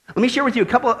 Again, let me share with you a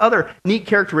couple of other neat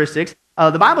characteristics.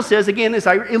 The Bible says, again, as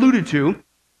I alluded to,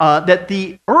 that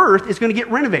the earth is going to get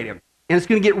renovated. And it's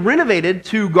going to get renovated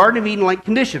to Garden of Eden-like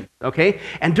conditions, okay?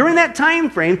 And during that time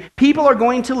frame, people are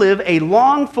going to live a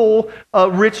long, full,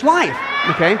 rich life,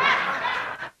 okay?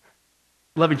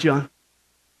 Love you, John.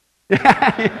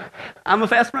 I'm a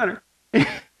fast runner.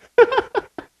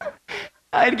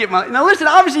 I had to get my... Now listen,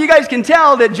 obviously you guys can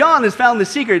tell that John has found the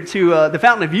secret to the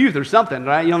fountain of youth or something,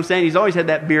 right? You know what I'm saying? He's always had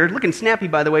that beard. Looking snappy,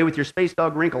 by the way, with your space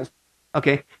dog wrinkles.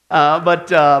 Okay.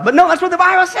 But no, that's what the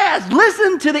Bible says.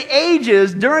 Listen to the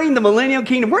ages during the millennial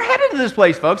kingdom. We're headed to this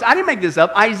place, folks. I didn't make this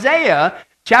up. Isaiah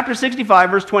chapter 65,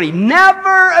 verse 20.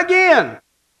 Never again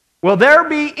will there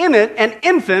be in it an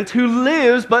infant who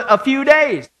lives but a few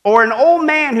days, or an old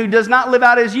man who does not live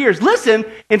out his years. Listen,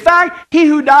 in fact, he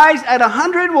who dies at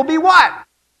 100 will be what?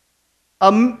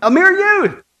 A mere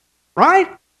youth, right?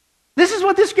 This is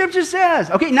what the scripture says.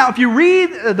 Okay, now if you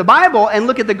read the Bible and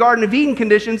look at the Garden of Eden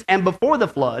conditions and before the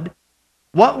flood,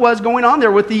 what was going on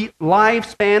there with the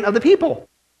lifespan of the people?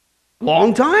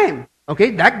 Long time. Okay,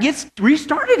 that gets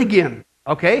restarted again.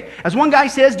 Okay, as one guy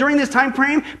says, during this time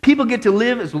frame, people get to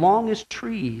live as long as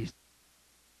trees.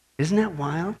 Isn't that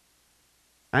wild?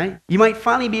 Right? You might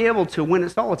finally be able to win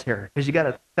at solitaire because you got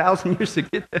 1,000 years to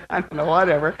get there. I don't know,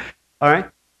 whatever. All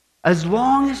right? As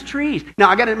long as trees. Now,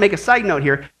 I got to make a side note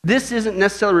here. This isn't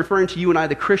necessarily referring to you and I,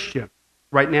 the Christian,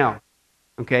 right now.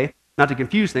 Okay? Not to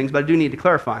confuse things, but I do need to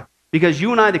clarify. Because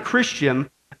you and I, the Christian,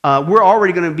 we're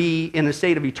already going to be in a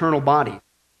state of eternal body.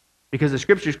 Because the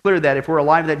scripture is clear that if we're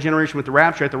alive in that generation with the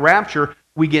rapture, at the rapture,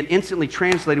 we get instantly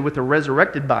translated with a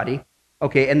resurrected body.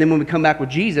 Okay, and then when we come back with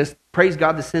Jesus, praise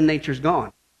God, the sin nature's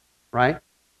gone, right?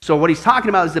 So what he's talking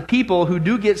about is the people who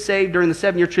do get saved during the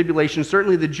 7-year tribulation,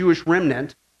 certainly the Jewish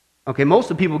remnant. Okay, most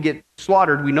of the people get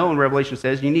slaughtered. We know in Revelation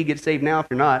says you need to get saved now if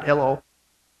you're not. Hello.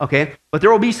 Okay, but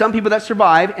there will be some people that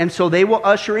survive, and so they will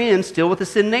usher in still with the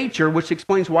sin nature, which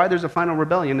explains why there's a final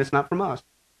rebellion. It's not from us.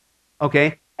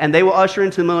 Okay, and they will usher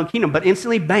into the millennial kingdom, but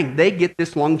instantly, bang, they get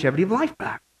this longevity of life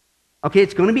back. Okay,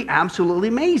 it's going to be absolutely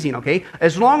amazing, okay?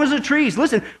 As long as the trees,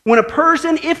 listen, when a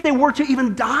person, if they were to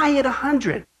even die at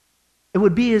 100, it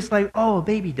would be as like, oh, a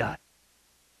baby died.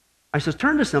 I says,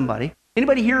 turn to somebody.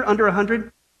 Anybody here under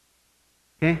 100?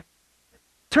 Okay?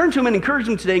 Turn to them and encourage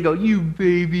them today and go, you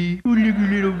baby, you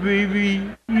little baby,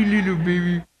 you little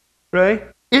baby. Right?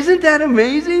 Isn't that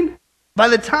amazing? By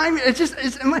the time,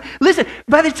 listen,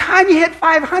 by the time you hit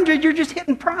 500, you're just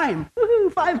hitting prime.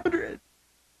 Woohoo, 500.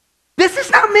 This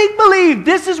is not make-believe.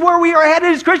 This is where we are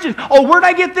headed as Christians. Oh, where'd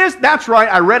I get this? That's right,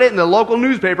 I read it in the local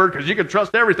newspaper because you can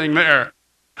trust everything there.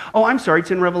 Oh, I'm sorry,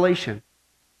 it's in Revelation.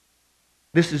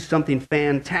 This is something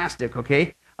fantastic,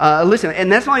 okay? Listen,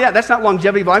 and that's not that. That's not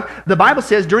longevity of life. The Bible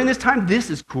says during this time, this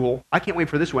is cool. I can't wait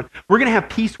for this one. We're going to have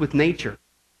peace with nature.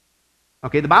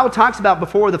 Okay, the Bible talks about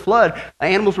before the flood,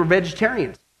 animals were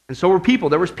vegetarians, and so were people.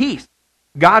 There was peace.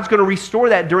 God's going to restore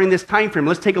that during this time frame.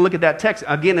 Let's take a look at that text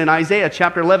again in Isaiah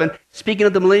chapter 11, speaking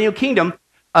of the millennial kingdom,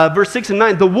 verse 6 and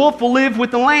 9. The wolf will live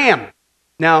with the lamb.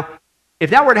 Now,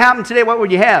 if that were to happen today, what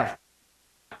would you have?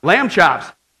 Lamb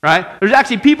chops, right? There's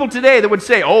actually people today that would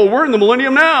say, oh, we're in the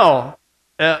millennium now.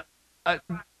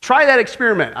 Try that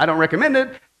experiment. I don't recommend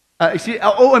it.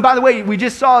 And by the way, we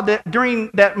just saw that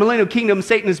during that millennial kingdom,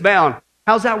 Satan is bound.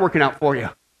 How's that working out for you?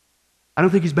 I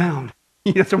don't think he's bound.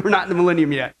 So we're not in the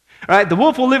millennium yet. All right, the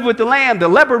wolf will live with the lamb. The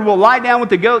leopard will lie down with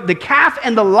the goat. The calf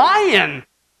and the lion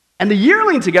and the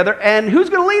yearling together. And who's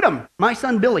going to lead them? My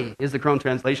son Billy is the Crone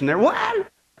translation there.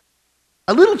 What?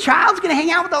 A little child's going to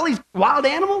hang out with all these wild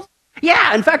animals?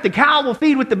 Yeah, in fact, the cow will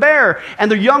feed with the bear,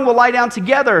 and the young will lie down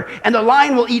together, and the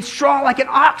lion will eat straw like an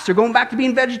ox. They're going back to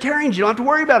being vegetarians. You don't have to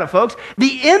worry about it, folks.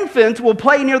 The infant will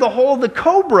play near the hole of the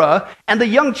cobra, and the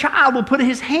young child will put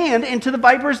his hand into the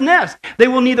viper's nest. They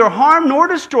will neither harm nor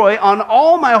destroy on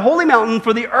all my holy mountain,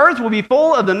 for the earth will be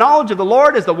full of the knowledge of the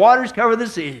Lord as the waters cover the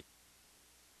sea.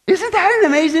 Isn't that an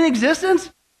amazing existence?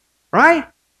 Right?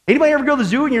 Anybody ever go to the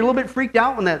zoo and you're a little bit freaked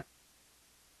out when that...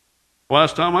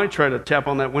 Last time I tried to tap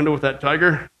on that window with that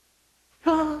tiger,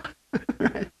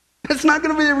 that's not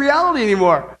going to be the reality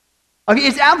anymore. Okay,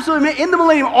 it's absolutely, in the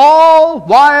millennium, all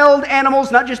wild animals,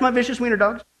 not just my vicious wiener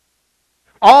dogs,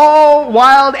 all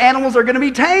wild animals are going to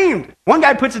be tamed. One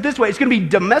guy puts it this way, it's going to be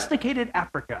domesticated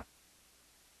Africa.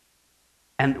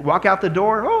 And walk out the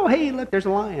door, oh, hey, look, there's a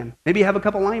lion. Maybe you have a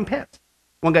couple lion pets.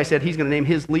 One guy said he's going to name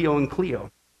his Leo and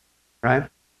Cleo, right?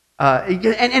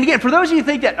 And again, for those of you who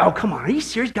think that, oh, come on, are you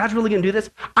serious? God's really going to do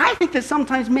this? I think that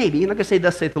sometimes maybe, and I'm not going to say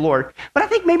thus saith the Lord, but I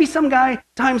think maybe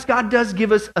sometimes God does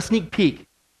give us a sneak peek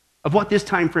of what this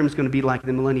time frame is going to be like in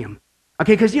the millennium.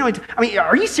 Okay, because,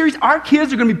 are you serious? Our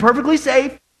kids are going to be perfectly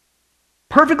safe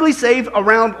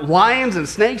around lions and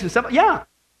snakes and stuff. Yeah.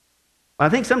 But I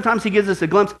think sometimes he gives us a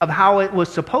glimpse of how it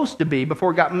was supposed to be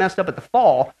before it got messed up at the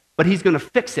fall, but he's going to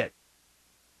fix it.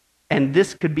 And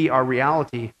this could be our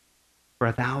reality for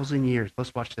 1,000 years.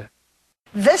 Let's watch this.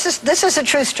 This is a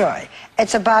true story.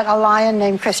 It's about a lion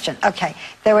named Christian. Okay,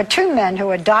 there were two men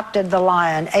who adopted the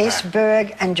lion, Ace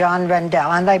Berg and John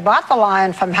Rendell, and they bought the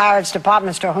lion from Harrods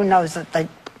department store. Who knows that they,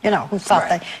 who thought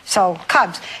they sold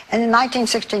cubs. And in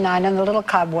 1969, and the little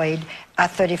cub weighed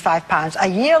 35 pounds. A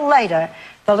year later,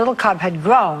 the little cub had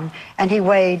grown, and he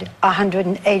weighed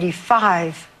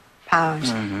 185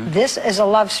 pounds. Mm-hmm. This is a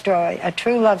love story, a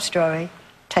true love story.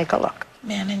 Take a look.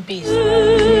 Man and beast.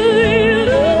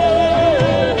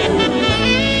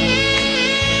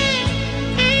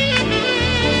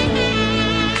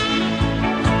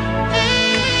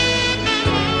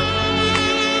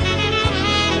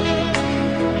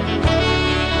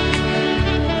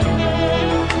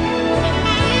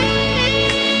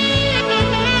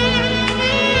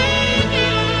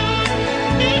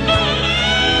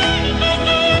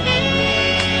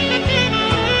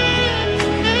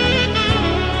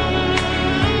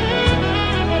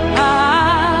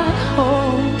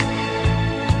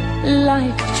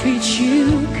 Life treats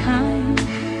you kind,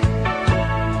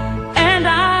 and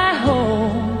I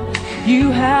hope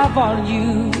you have all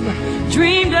you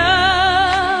dreamed of,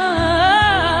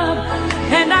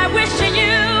 and I wish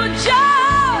you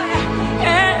joy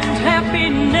and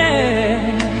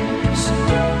happiness,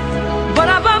 but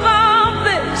above all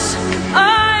this,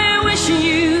 I wish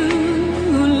you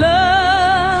love.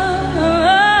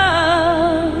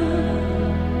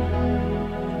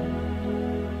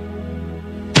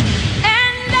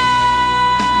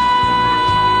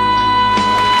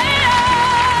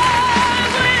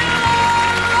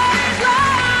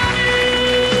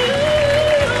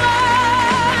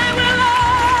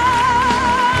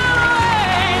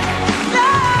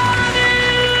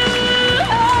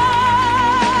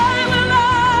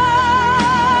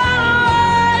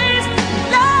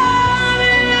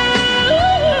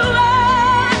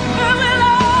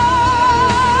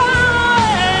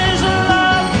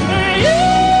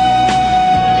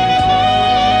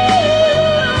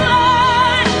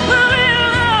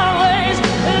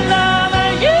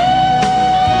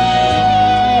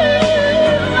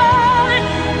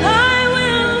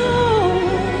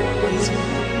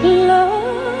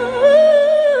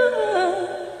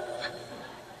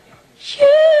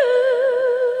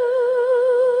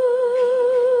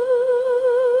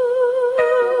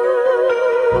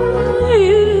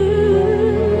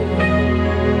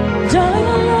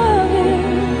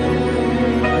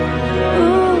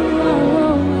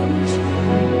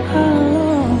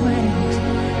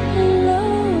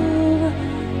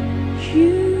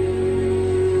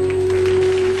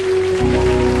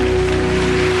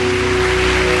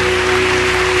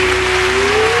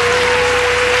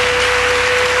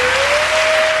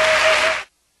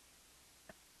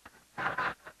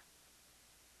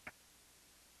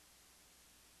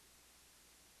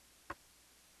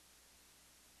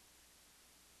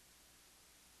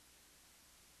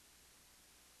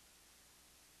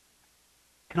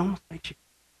 It almost makes you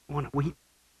want to weep.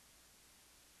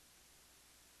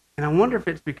 And I wonder if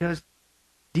it's because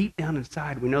deep down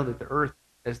inside we know that the earth,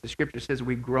 as the scripture says,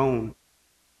 we groan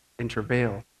and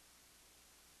travail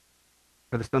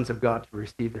for the sons of God to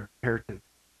receive their inheritance.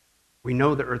 We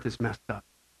know the earth is messed up.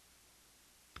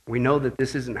 We know that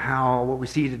this isn't how what we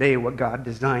see today, what God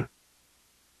designed.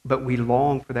 But we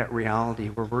long for that reality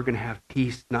where we're going to have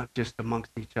peace, not just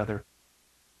amongst each other,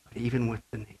 but even with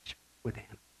the nature, with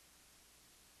animals.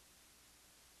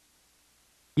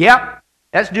 Yep,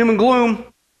 that's doom and gloom.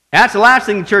 That's the last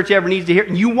thing the church ever needs to hear.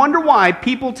 And you wonder why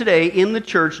people today in the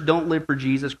church don't live for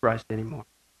Jesus Christ anymore.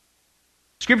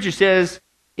 Scripture says,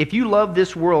 if you love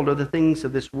this world or the things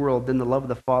of this world, then the love of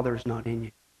the Father is not in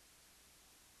you.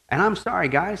 And I'm sorry,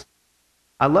 guys.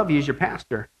 I love you as your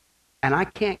pastor. And I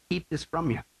can't keep this from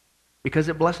you because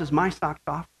it blesses my socks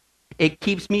off. It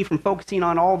keeps me from focusing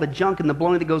on all the junk and the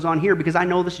blowing that goes on here because I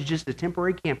know this is just a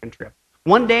temporary camping trip.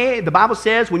 One day, the Bible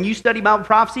says, when you study Bible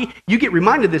prophecy, you get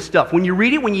reminded of this stuff. When you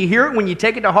read it, when you hear it, when you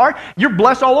take it to heart, you're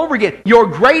blessed all over again. Your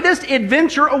greatest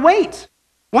adventure awaits.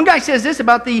 One guy says this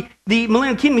about the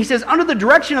millennial kingdom. He says, under the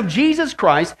direction of Jesus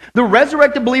Christ, the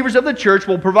resurrected believers of the church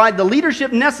will provide the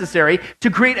leadership necessary to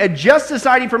create a just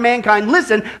society for mankind.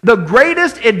 Listen, the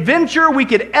greatest adventure we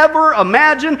could ever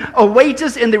imagine awaits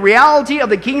us in the reality of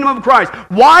the kingdom of Christ.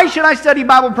 Why should I study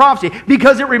Bible prophecy?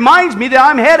 Because it reminds me that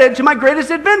I'm headed to my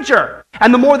greatest adventure.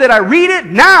 And the more that I read it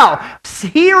now,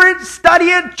 hear it, study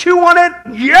it, chew on it,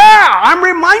 I'm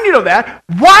reminded of that.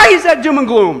 Why is that doom and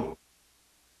gloom?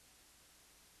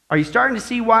 Are you starting to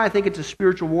see why I think it's a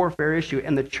spiritual warfare issue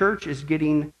and the church is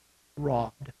getting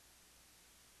robbed?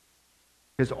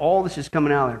 Because all this is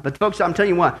coming out there. But folks, I'm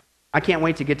telling you what, I can't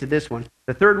wait to get to this one.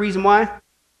 The third reason why,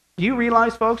 do you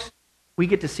realize, folks, we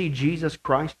get to see Jesus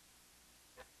Christ?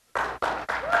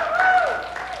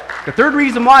 The third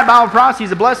reason why Bible prophecy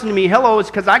is a blessing to me, is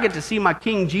because I get to see my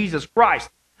King Jesus Christ.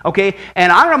 Okay,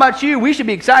 and I don't know about you, we should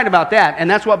be excited about that, and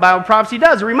that's what Bible prophecy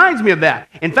does. It reminds me of that.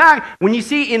 In fact, when you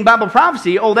see in Bible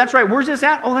prophecy, oh, that's right, where's this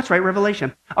at? Oh, that's right,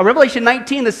 Revelation. Revelation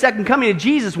 19, the second coming of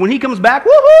Jesus, when he comes back,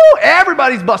 woohoo,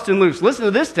 everybody's busting loose. Listen to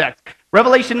this text.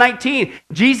 Revelation 19,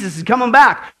 Jesus is coming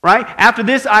back, right? After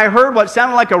this, I heard what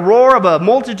sounded like a roar of a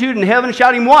multitude in heaven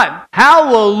shouting what?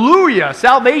 Hallelujah!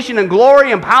 Salvation and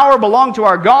glory and power belong to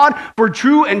our God, for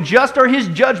true and just are his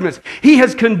judgments. He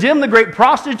has condemned the great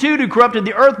prostitute who corrupted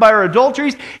the earth by her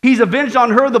adulteries. He's avenged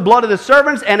on her the blood of the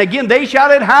servants. And again, they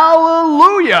shouted,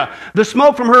 Hallelujah! The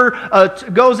smoke from her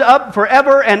goes up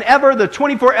forever and ever. The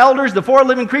 24 elders, the 4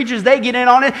 living creatures, they get in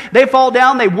on it. They fall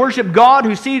down. They worship God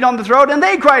who's seated on the throne, and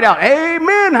they cried out,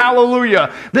 Amen,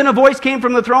 hallelujah. Then a voice came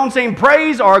from the throne saying,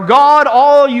 Praise our God,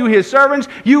 all you his servants,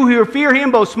 you who fear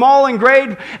him, both small and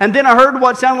great. And then I heard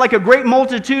what sounded like a great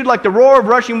multitude, like the roar of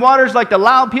rushing waters, like the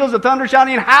loud peals of thunder,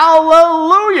 shouting,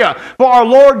 Hallelujah! For our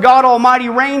Lord God Almighty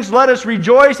reigns. Let us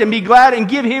rejoice and be glad and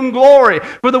give him glory.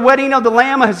 For the wedding of the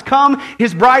Lamb has come.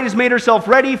 His bride has made herself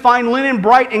ready. Fine linen,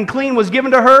 bright and clean, was given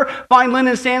to her. Fine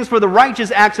linen stands for the righteous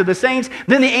acts of the saints.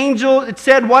 Then the angel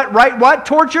said, What? Right? What?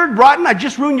 Tortured? Rotten? I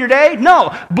just ruined your day?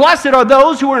 No. Blessed are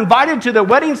those who are invited to the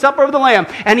wedding supper of the Lamb.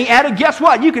 And he added, guess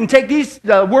what? You can take these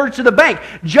words to the bank.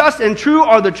 Just and true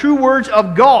are the true words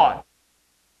of God.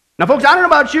 Now, folks, I don't know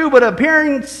about you, but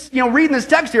reading this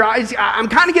text here, I'm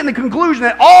kind of getting the conclusion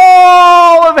that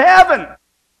all of heaven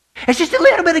is just a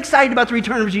little bit excited about the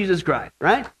return of Jesus Christ,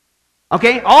 right?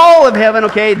 Okay, all of heaven,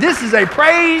 okay, this is a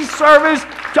praise service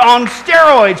on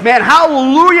steroids, man.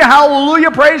 Hallelujah,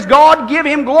 hallelujah, praise God, give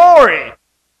him glory.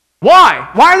 Why?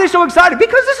 Why are they so excited?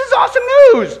 Because this is awesome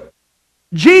news.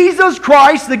 Jesus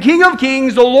Christ, the King of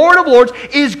Kings, the Lord of Lords,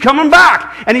 is coming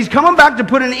back. And he's coming back to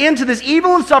put an end to this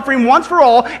evil and suffering once for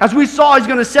all. As we saw, he's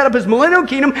going to set up his millennial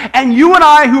kingdom. And you and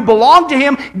I, who belong to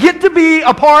him, get to be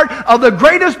a part of the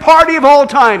greatest party of all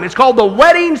time. It's called the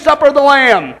Wedding Supper of the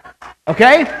Lamb.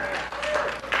 Okay?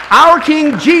 Our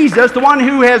King Jesus, the one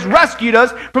who has rescued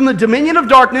us from the dominion of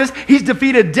darkness, he's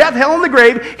defeated death, hell, and the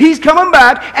grave. He's coming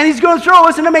back, and he's going to throw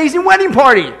us an amazing wedding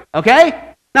party. Okay?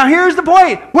 Now here's the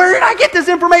point. Where did I get this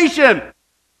information?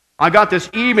 I got this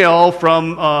email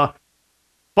from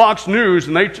Fox News,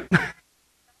 and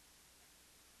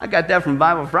I got that from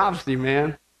Bible Prophecy,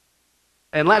 man.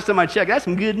 And last time I checked, that's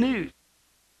some good news.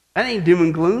 That ain't doom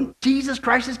and gloom. Jesus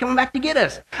Christ is coming back to get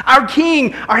us. Our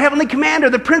King, our Heavenly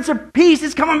Commander, the Prince of Peace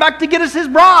is coming back to get us His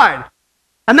bride.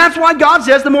 And that's why God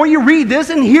says the more you read this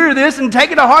and hear this and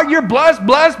take it to heart, you're blessed,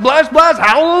 blessed, blessed, blessed.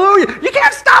 Hallelujah. You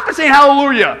can't stop at saying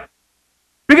hallelujah.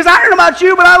 Because I don't know about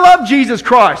you, but I love Jesus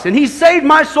Christ. And He saved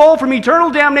my soul from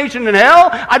eternal damnation in hell.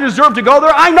 I deserve to go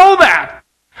there. I know that.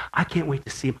 I can't wait to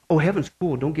see Him. Oh, heaven's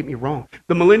full. Don't get me wrong.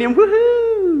 The millennium,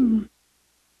 woohoo.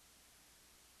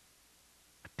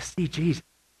 But to see Jesus,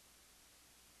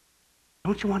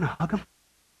 don't you want to hug Him?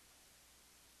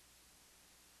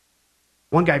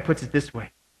 One guy puts it this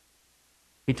way.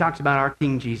 He talks about our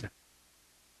King Jesus.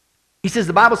 He says,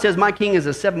 the Bible says, my King is a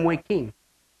 7-way king.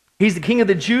 He's the King of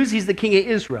the Jews. He's the King of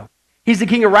Israel. He's the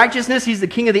King of righteousness. He's the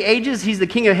King of the ages. He's the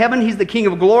King of heaven. He's the King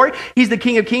of glory. He's the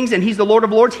King of kings, and He's the Lord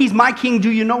of lords. He's my King. Do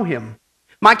you know Him?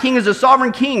 My King is a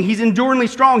sovereign King. He's enduringly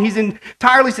strong. He's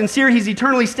entirely sincere. He's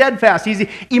eternally steadfast. He's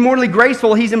immortally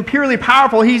graceful. He's imperially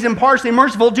powerful. He's impartially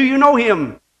merciful. Do you know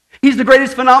Him? He's the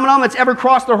greatest phenomenon that's ever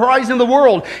crossed the horizon of the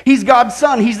world. He's God's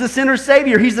Son. He's the sinner's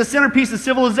Savior. He's the centerpiece of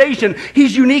civilization.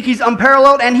 He's unique. He's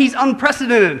unparalleled, and He's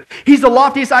unprecedented. He's the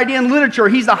loftiest idea in literature.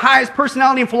 He's the highest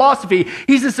personality in philosophy.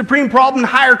 He's the supreme problem in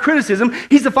higher criticism.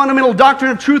 He's the fundamental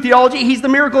doctrine of true theology. He's the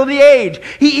miracle of the age.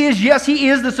 He is, yes, He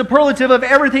is the superlative of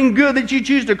everything good that you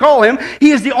choose to call Him.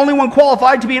 He is the only one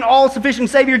qualified to be an all-sufficient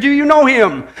Savior. Do you know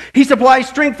Him? He supplies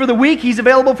strength for the weak. He's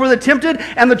available for the tempted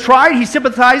and the tried. He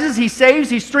sympathizes. He saves.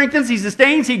 He strengthens. He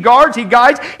sustains, He guards, He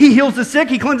guides, He heals the sick,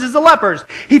 He cleanses the lepers.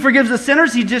 He forgives the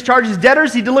sinners, He discharges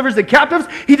debtors, He delivers the captives,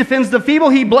 He defends the feeble,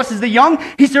 He blesses the young,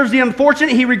 He serves the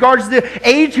unfortunate, He regards the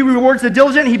aged, He rewards the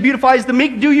diligent, He beautifies the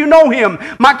meek. Do you know Him?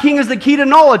 My King is the key to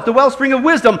knowledge, the wellspring of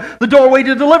wisdom, the doorway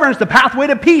to deliverance, the pathway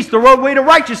to peace, the roadway to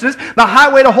righteousness, the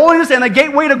highway to holiness, and the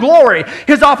gateway to glory.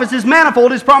 His office is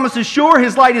manifold, His promise is sure,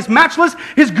 His light is matchless,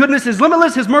 His goodness is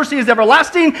limitless, His mercy is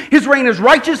everlasting, His reign is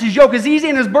righteous, His yoke is easy,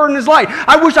 and His burden is light.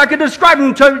 I wish I could describe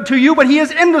Him to you, but He is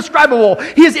indescribable.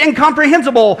 He is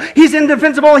incomprehensible. He's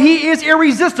indefensible. He is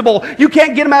irresistible. You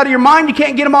can't get Him out of your mind. You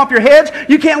can't get Him off your heads.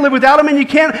 You can't live without Him, and you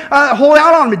can't hold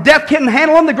out on Him. Death couldn't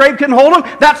handle Him. The grave couldn't hold Him.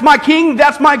 That's my King.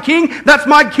 That's my King. That's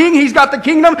my King. He's got the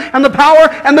kingdom and the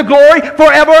power and the glory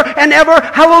forever and ever.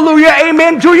 Hallelujah.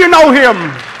 Amen. Do you know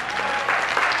Him?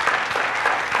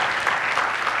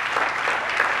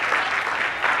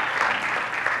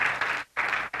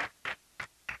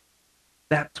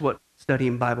 That's what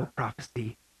studying Bible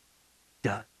prophecy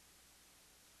does.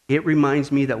 It reminds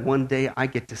me that one day I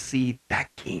get to see that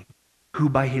King, who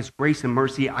by His grace and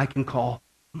mercy I can call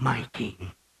my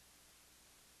King.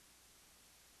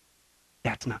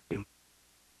 That's not doom.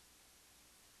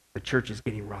 The church is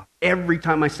getting robbed. Every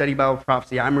time I study Bible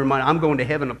prophecy, I'm reminded I'm going to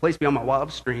heaven, a place beyond my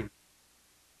wildest dreams.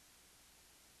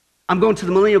 I'm going to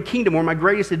the millennial kingdom where my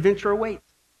greatest adventure awaits.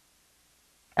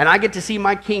 And I get to see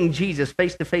my King Jesus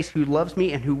face to face, who loves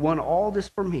me and who won all this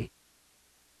for me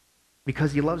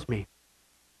because He loves me.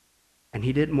 And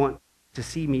He didn't want to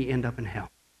see me end up in hell.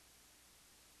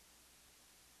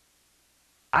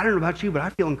 I don't know about you, but I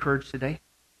feel encouraged today.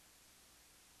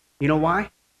 You know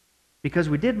why? Because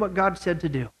we did what God said to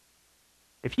do.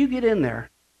 If you get in there,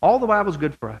 all the Bible's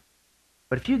good for us.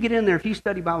 But if you get in there, if you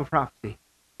study Bible prophecy,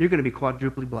 you're going to be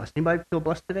quadruply blessed. Anybody feel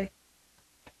blessed today?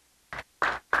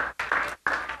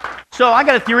 So I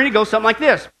got a theory to go something like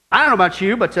this. I don't know about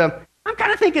you, but I'm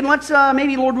kind of thinking let's,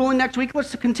 maybe Lord willing, next week,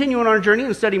 let's continue on our journey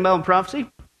and study Bible prophecy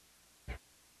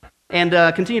and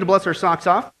continue to bless our socks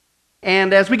off.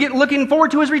 And as we get looking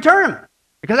forward to His return,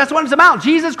 because that's what it's about.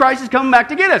 Jesus Christ is coming back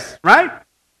to get us, right?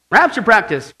 Rapture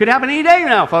practice. Could happen any day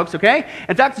now, folks, okay?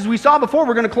 In fact, as we saw before,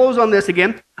 we're going to close on this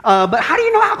again. But how do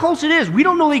you know how close it is? We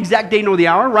don't know the exact day nor the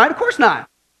hour, right? Of course not.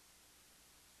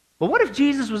 But what if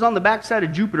Jesus was on the backside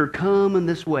of Jupiter coming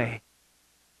this way?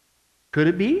 Could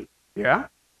it be? Yeah.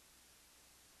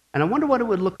 And I wonder what it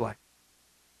would look like.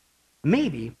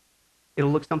 Maybe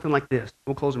it'll look something like this.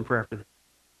 We'll close in prayer after this.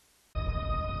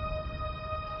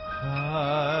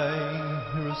 I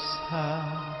hear a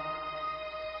sound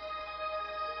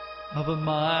of a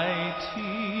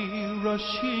mighty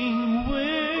rushing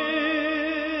wind,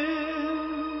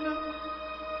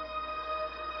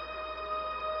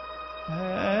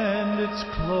 and it's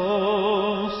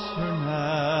closer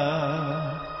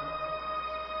now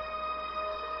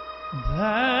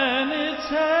than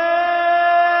it's ever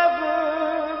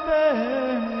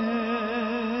been.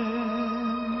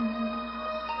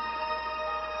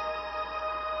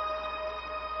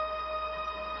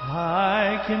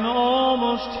 I can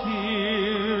almost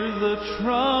hear the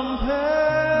trumpet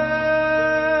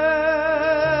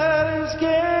as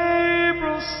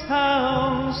Gabriel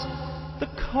sounds the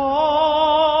call.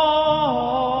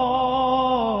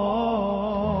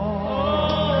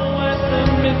 At the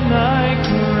midnight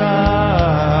cry,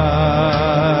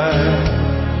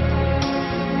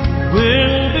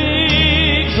 we'll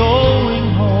be going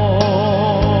home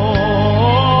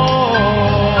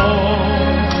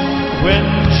when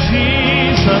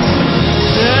Jesus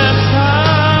steps out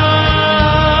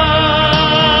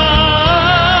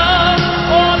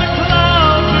on the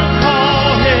cloud to call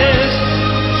his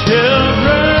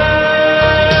children.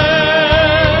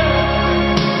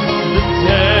 The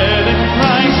dead in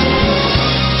Christ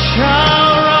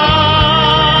shall rise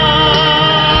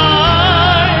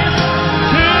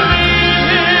to meet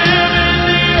him in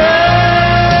the air.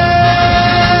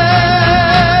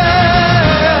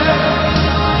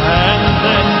 And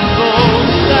then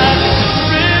those that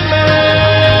remain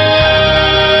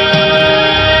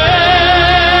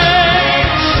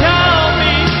shall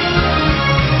be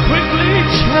quickly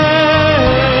changed.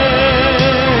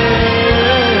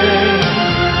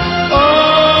 Oh,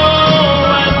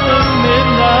 at the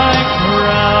midnight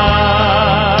cry,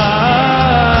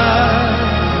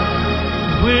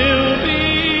 we'll be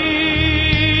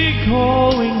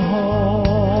going home.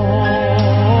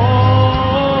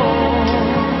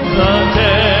 The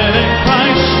dead in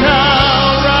Christ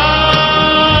shall rise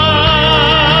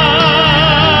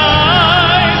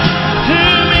to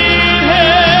meet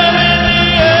him in the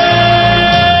air.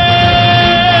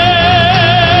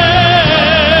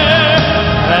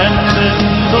 And then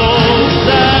those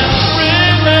that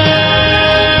remain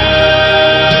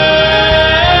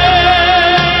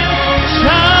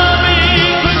shall be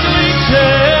quickly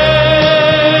changed.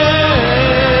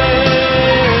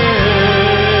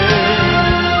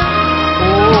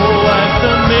 Oh, at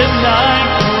the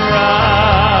midnight cry.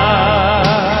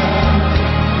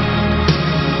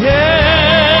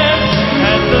 Yes,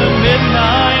 at the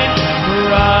midnight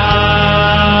cry.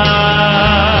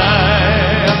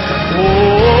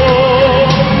 Oh,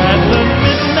 at the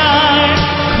midnight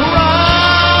cry.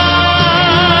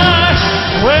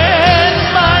 When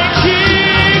my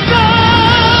Jesus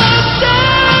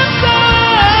stands out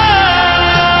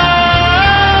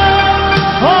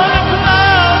on a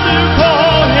cloud to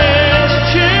call his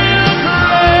children,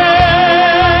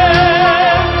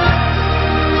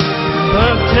 the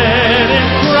dead in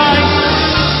Christ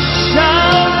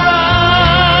shall rise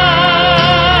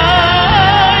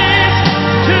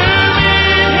to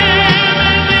meet him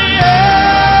in the air.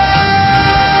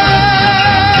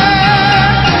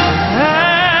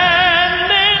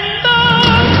 And in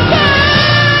those that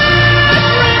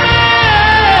remain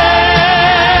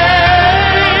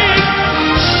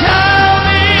shall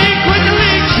be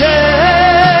quickly changed.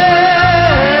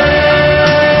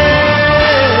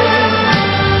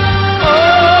 Oh,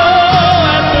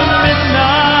 at the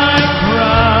midnight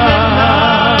cry.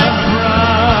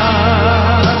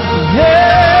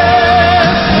 Yes,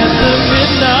 at the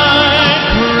midnight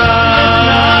cry.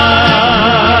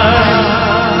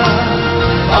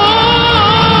 Oh,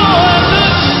 at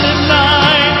the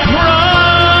midnight cry.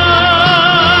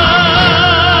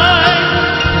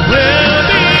 We'll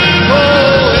be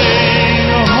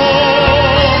going home.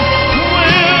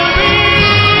 We'll be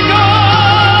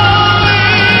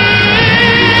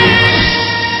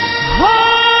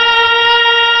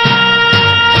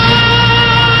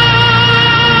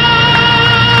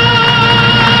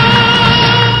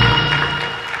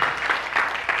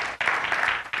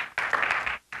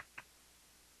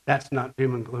That's not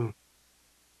doom and gloom.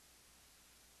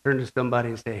 Turn to somebody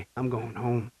and say, I'm going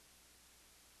home.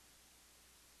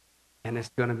 And it's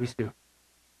going to be soon.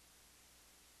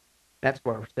 That's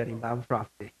why we're studying Bible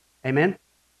prophecy. Amen?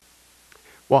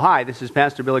 Well, hi, this is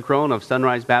Pastor Billy Crone of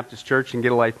Sunrise Baptist Church and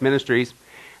Get a Life Ministries,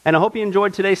 and I hope you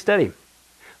enjoyed today's study.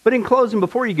 But in closing,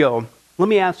 before you go, let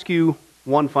me ask you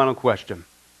one final question.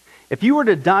 If you were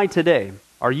to die today,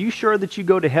 are you sure that you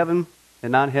go to heaven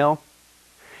and not hell?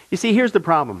 You see, here's the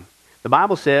problem. The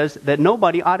Bible says that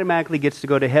nobody automatically gets to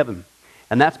go to heaven,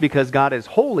 and that's because God is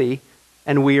holy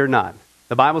and we are not.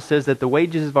 The Bible says that the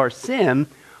wages of our sin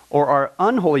or our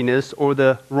unholiness or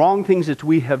the wrong things that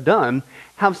we have done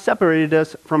have separated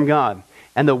us from God.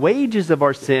 And the wages of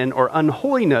our sin or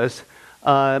unholiness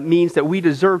means that we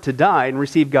deserve to die and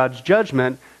receive God's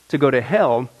judgment to go to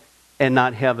hell and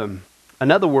not heaven. In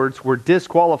other words, we're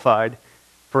disqualified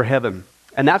for heaven.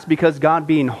 And that's because God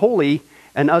being holy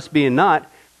and us being not,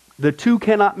 the two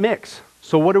cannot mix.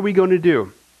 So what are we going to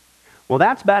do? Well,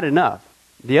 that's bad enough.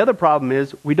 The other problem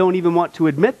is we don't even want to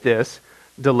admit this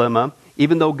dilemma,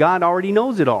 even though God already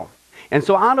knows it all. And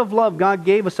so out of love, God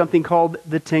gave us something called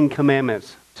the Ten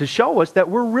Commandments to show us that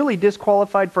we're really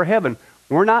disqualified for heaven.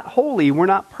 We're not holy. We're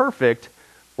not perfect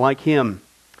like Him.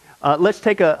 Let's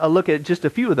take a look at just a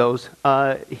few of those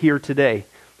here today.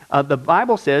 The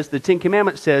Bible says, the Ten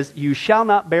Commandments says, you shall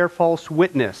not bear false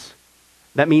witness.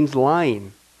 That means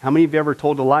lying. How many of you ever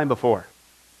told a lie before?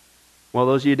 Well,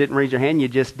 those of you who didn't raise your hand, you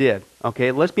just did.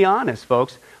 Okay, let's be honest,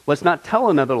 folks. Let's not tell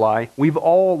another lie. We've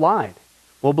all lied.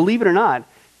 Well, believe it or not,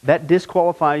 that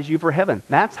disqualifies you for heaven.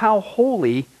 That's how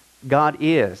holy God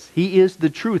is. He is the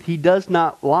truth. He does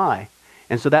not lie.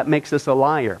 And so that makes us a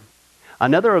liar.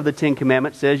 Another of the Ten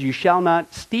Commandments says, you shall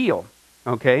not steal.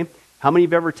 Okay? How many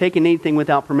have ever taken anything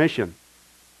without permission?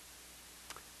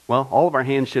 Well, all of our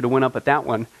hands should have went up at that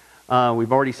one.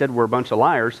 We've already said we're a bunch of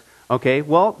liars. Okay,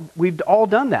 well, we've all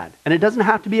done that. And it doesn't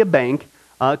have to be a bank.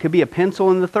 It could be a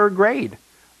pencil in the 3rd grade.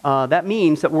 That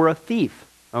means that we're a thief.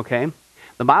 Okay?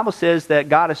 The Bible says that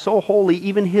God is so holy,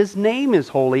 even His name is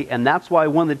holy. And that's why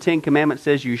one of the Ten Commandments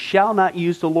says, you shall not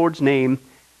use the Lord's name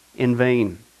in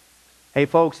vain. Hey,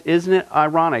 folks, isn't it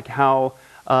ironic how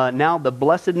now the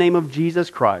blessed name of Jesus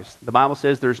Christ, the Bible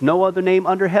says there's no other name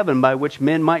under heaven by which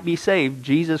men might be saved,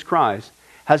 Jesus Christ,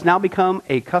 has now become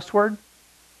a cuss word?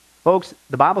 Folks,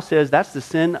 the Bible says that's the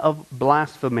sin of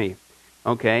blasphemy.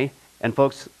 Okay? And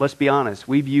folks, let's be honest.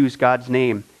 We've used God's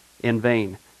name in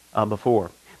vain before.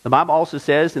 The Bible also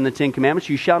says in the Ten Commandments,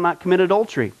 you shall not commit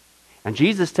adultery. And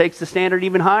Jesus takes the standard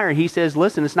even higher. He says,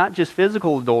 listen, it's not just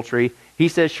physical adultery. He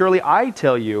says, surely I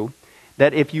tell you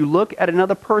that if you look at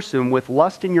another person with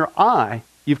lust in your eye,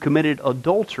 you've committed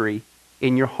adultery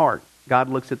in your heart. God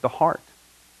looks at the heart.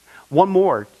 One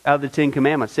more out of the Ten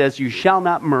Commandments says, you shall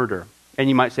not murder. And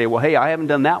you might say, well, hey, I haven't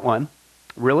done that one.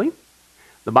 Really?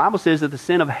 The Bible says that the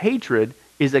sin of hatred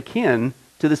is akin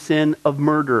to the sin of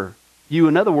murder. You,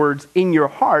 in other words, in your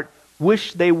heart,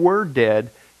 wish they were dead.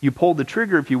 You pulled the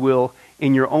trigger, if you will,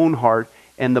 in your own heart.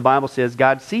 And the Bible says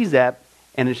God sees that,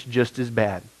 and it's just as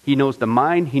bad. He knows the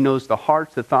mind, He knows the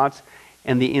hearts, the thoughts,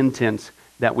 and the intents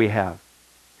that we have.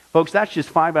 Folks, that's just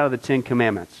 5 out of the 10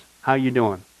 Commandments. How you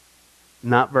doing?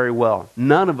 Not very well.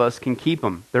 None of us can keep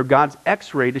them. They're God's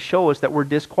x-ray to show us that we're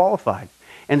disqualified.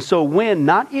 And so when,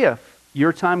 not if,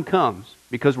 your time comes,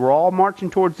 because we're all marching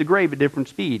towards the grave at different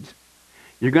speeds,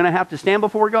 you're going to have to stand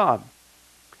before God.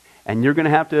 And you're going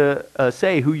to have to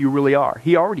say who you really are.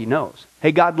 He already knows.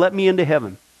 Hey, God, let me into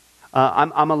heaven.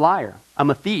 I'm a liar. I'm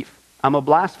a thief. I'm a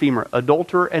blasphemer,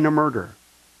 adulterer, and a murderer.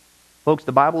 Folks,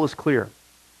 the Bible is clear.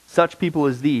 Such people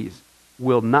as these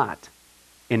will not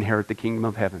inherit the kingdom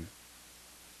of heaven.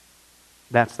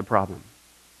 That's the problem.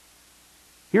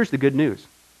 Here's the good news.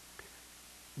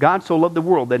 God so loved the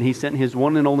world that He sent His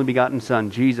one and only begotten Son,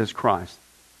 Jesus Christ,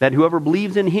 that whoever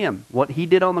believes in Him, what He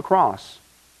did on the cross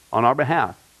on our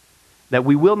behalf, that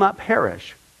we will not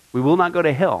perish, we will not go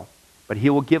to hell, but He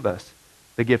will give us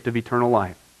the gift of eternal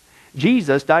life.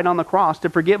 Jesus died on the cross to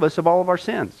forgive us of all of our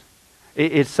sins.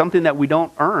 It's something that we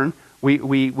don't earn.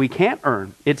 We can't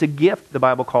earn. It's a gift, the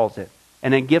Bible calls it.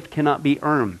 And a gift cannot be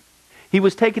earned. He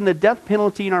was taking the death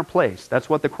penalty in our place. That's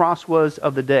what the cross was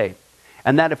of the day.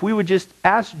 And that if we would just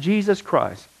ask Jesus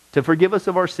Christ to forgive us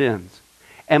of our sins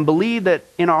and believe that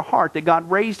in our heart that God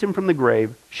raised Him from the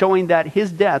grave, showing that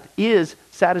His death is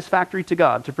satisfactory to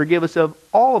God to forgive us of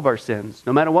all of our sins,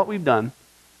 no matter what we've done,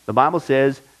 the Bible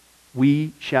says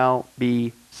we shall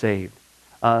be saved.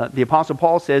 The Apostle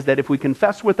Paul says that if we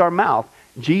confess with our mouth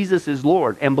Jesus is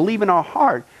Lord and believe in our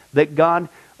heart that God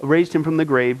raised Him from the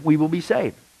grave, we will be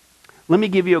saved. Let me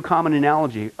give you a common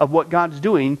analogy of what God's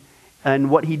doing and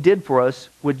what He did for us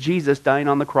with Jesus dying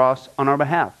on the cross on our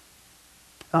behalf.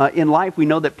 In life, we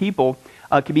know that people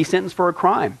can be sentenced for a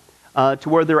crime to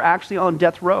where they're actually on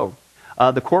death row.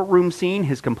 The courtroom scene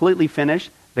has completely finished.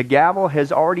 The gavel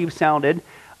has already sounded.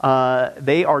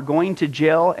 They are going to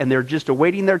jail, and they're just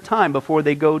awaiting their time before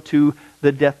they go to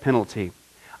the death penalty.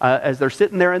 As they're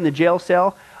sitting there in the jail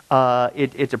cell,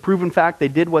 it's a proven fact they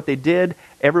did what they did.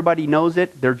 Everybody knows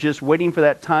it. They're just waiting for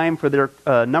that time for their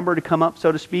number to come up,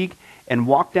 so to speak, and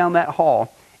walk down that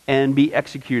hall and be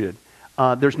executed.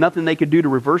 There's nothing they could do to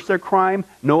reverse their crime.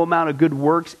 No amount of good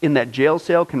works in that jail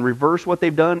cell can reverse what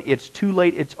they've done. It's too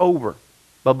late. It's over.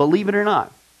 But believe it or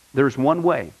not, there's one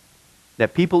way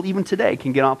that people even today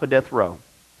can get off a death row.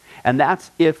 And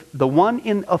that's if the one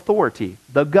in authority,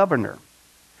 the governor,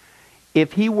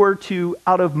 if he were to,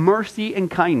 out of mercy and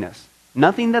kindness,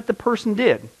 nothing that the person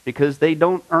did, because they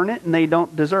don't earn it and they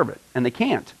don't deserve it, and they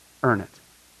can't earn it,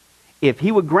 if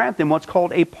he would grant them what's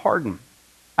called a pardon,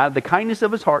 out of the kindness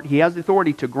of his heart, he has the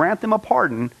authority to grant them a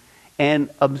pardon and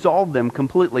absolve them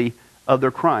completely of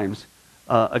their crimes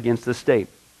against the state.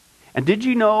 And did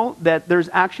you know that there's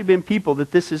actually been people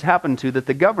that this has happened to, that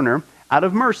the governor, out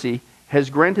of mercy, has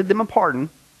granted them a pardon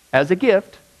as a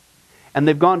gift, and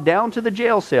they've gone down to the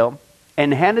jail cell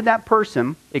and handed that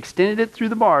person, extended it through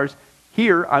the bars,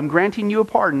 here, I'm granting you a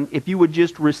pardon. If you would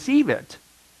just receive it,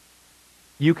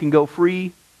 you can go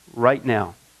free right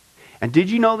now. And did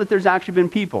you know that there's actually been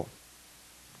people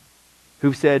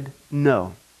who've said,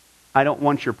 no, I don't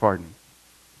want your pardon.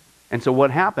 And so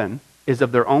what happened is,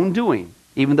 of their own doing,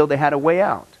 even though they had a way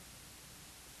out,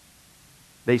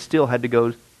 they still had to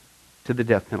go to the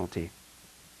death penalty.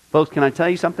 Folks, can I tell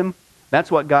you something?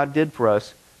 That's what God did for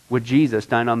us with Jesus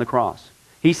dying on the cross.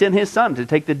 He sent his son to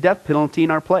take the death penalty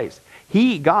in our place.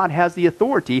 God has the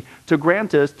authority to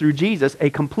grant us through Jesus a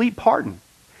complete pardon.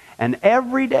 And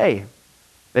every day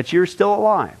that you're still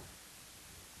alive,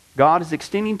 God is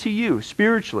extending to you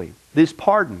spiritually this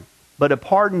pardon. But a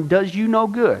pardon does you no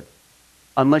good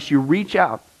unless you reach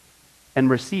out and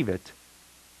receive it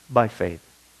by faith.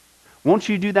 Won't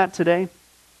you do that today?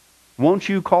 Won't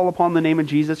you call upon the name of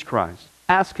Jesus Christ?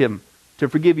 Ask him to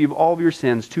forgive you of all of your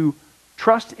sins, to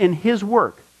trust in his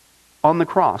work on the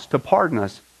cross to pardon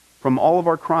us from all of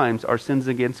our crimes, our sins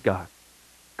against God.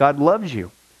 God loves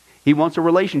you. He wants a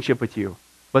relationship with you.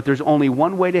 But there's only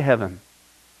one way to heaven.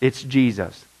 It's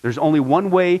Jesus. There's only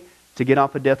one way to get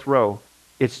off a death row.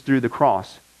 It's through the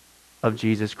cross of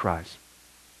Jesus Christ.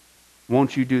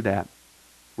 Won't you do that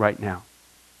right now?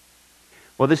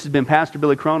 Well, this has been Pastor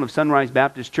Billy Crone of Sunrise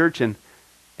Baptist Church and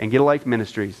Get a Life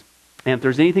Ministries. And if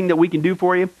there's anything that we can do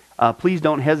for you, please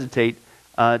don't hesitate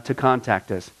to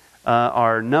contact us.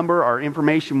 Our number, our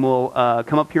information will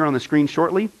come up here on the screen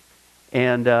shortly.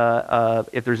 And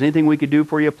if there's anything we could do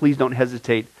for you, please don't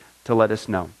hesitate to let us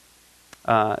know.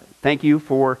 Thank you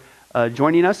for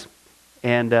joining us.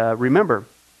 And remember,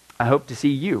 I hope to see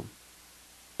you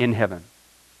in heaven.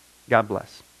 God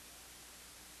bless.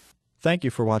 Thank you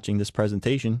for watching this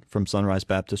presentation from Sunrise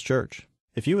Baptist Church.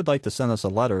 If you would like to send us a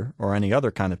letter or any other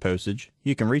kind of postage,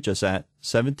 you can reach us at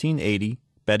 1780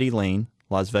 Betty Lane,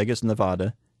 Las Vegas,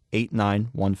 Nevada,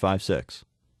 89156.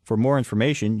 For more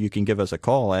information, you can give us a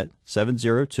call at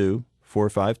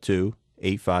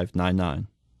 702-452-8599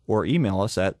 or email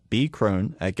us at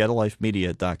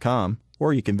bcrone@getalifemedia.com,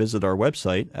 or you can visit our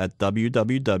website at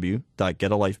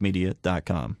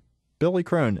www.getalifemedia.com. Billy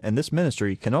Crone and this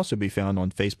ministry can also be found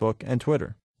on Facebook and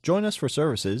Twitter. Join us for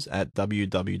services at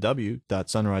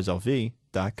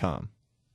www.sunriselv.com.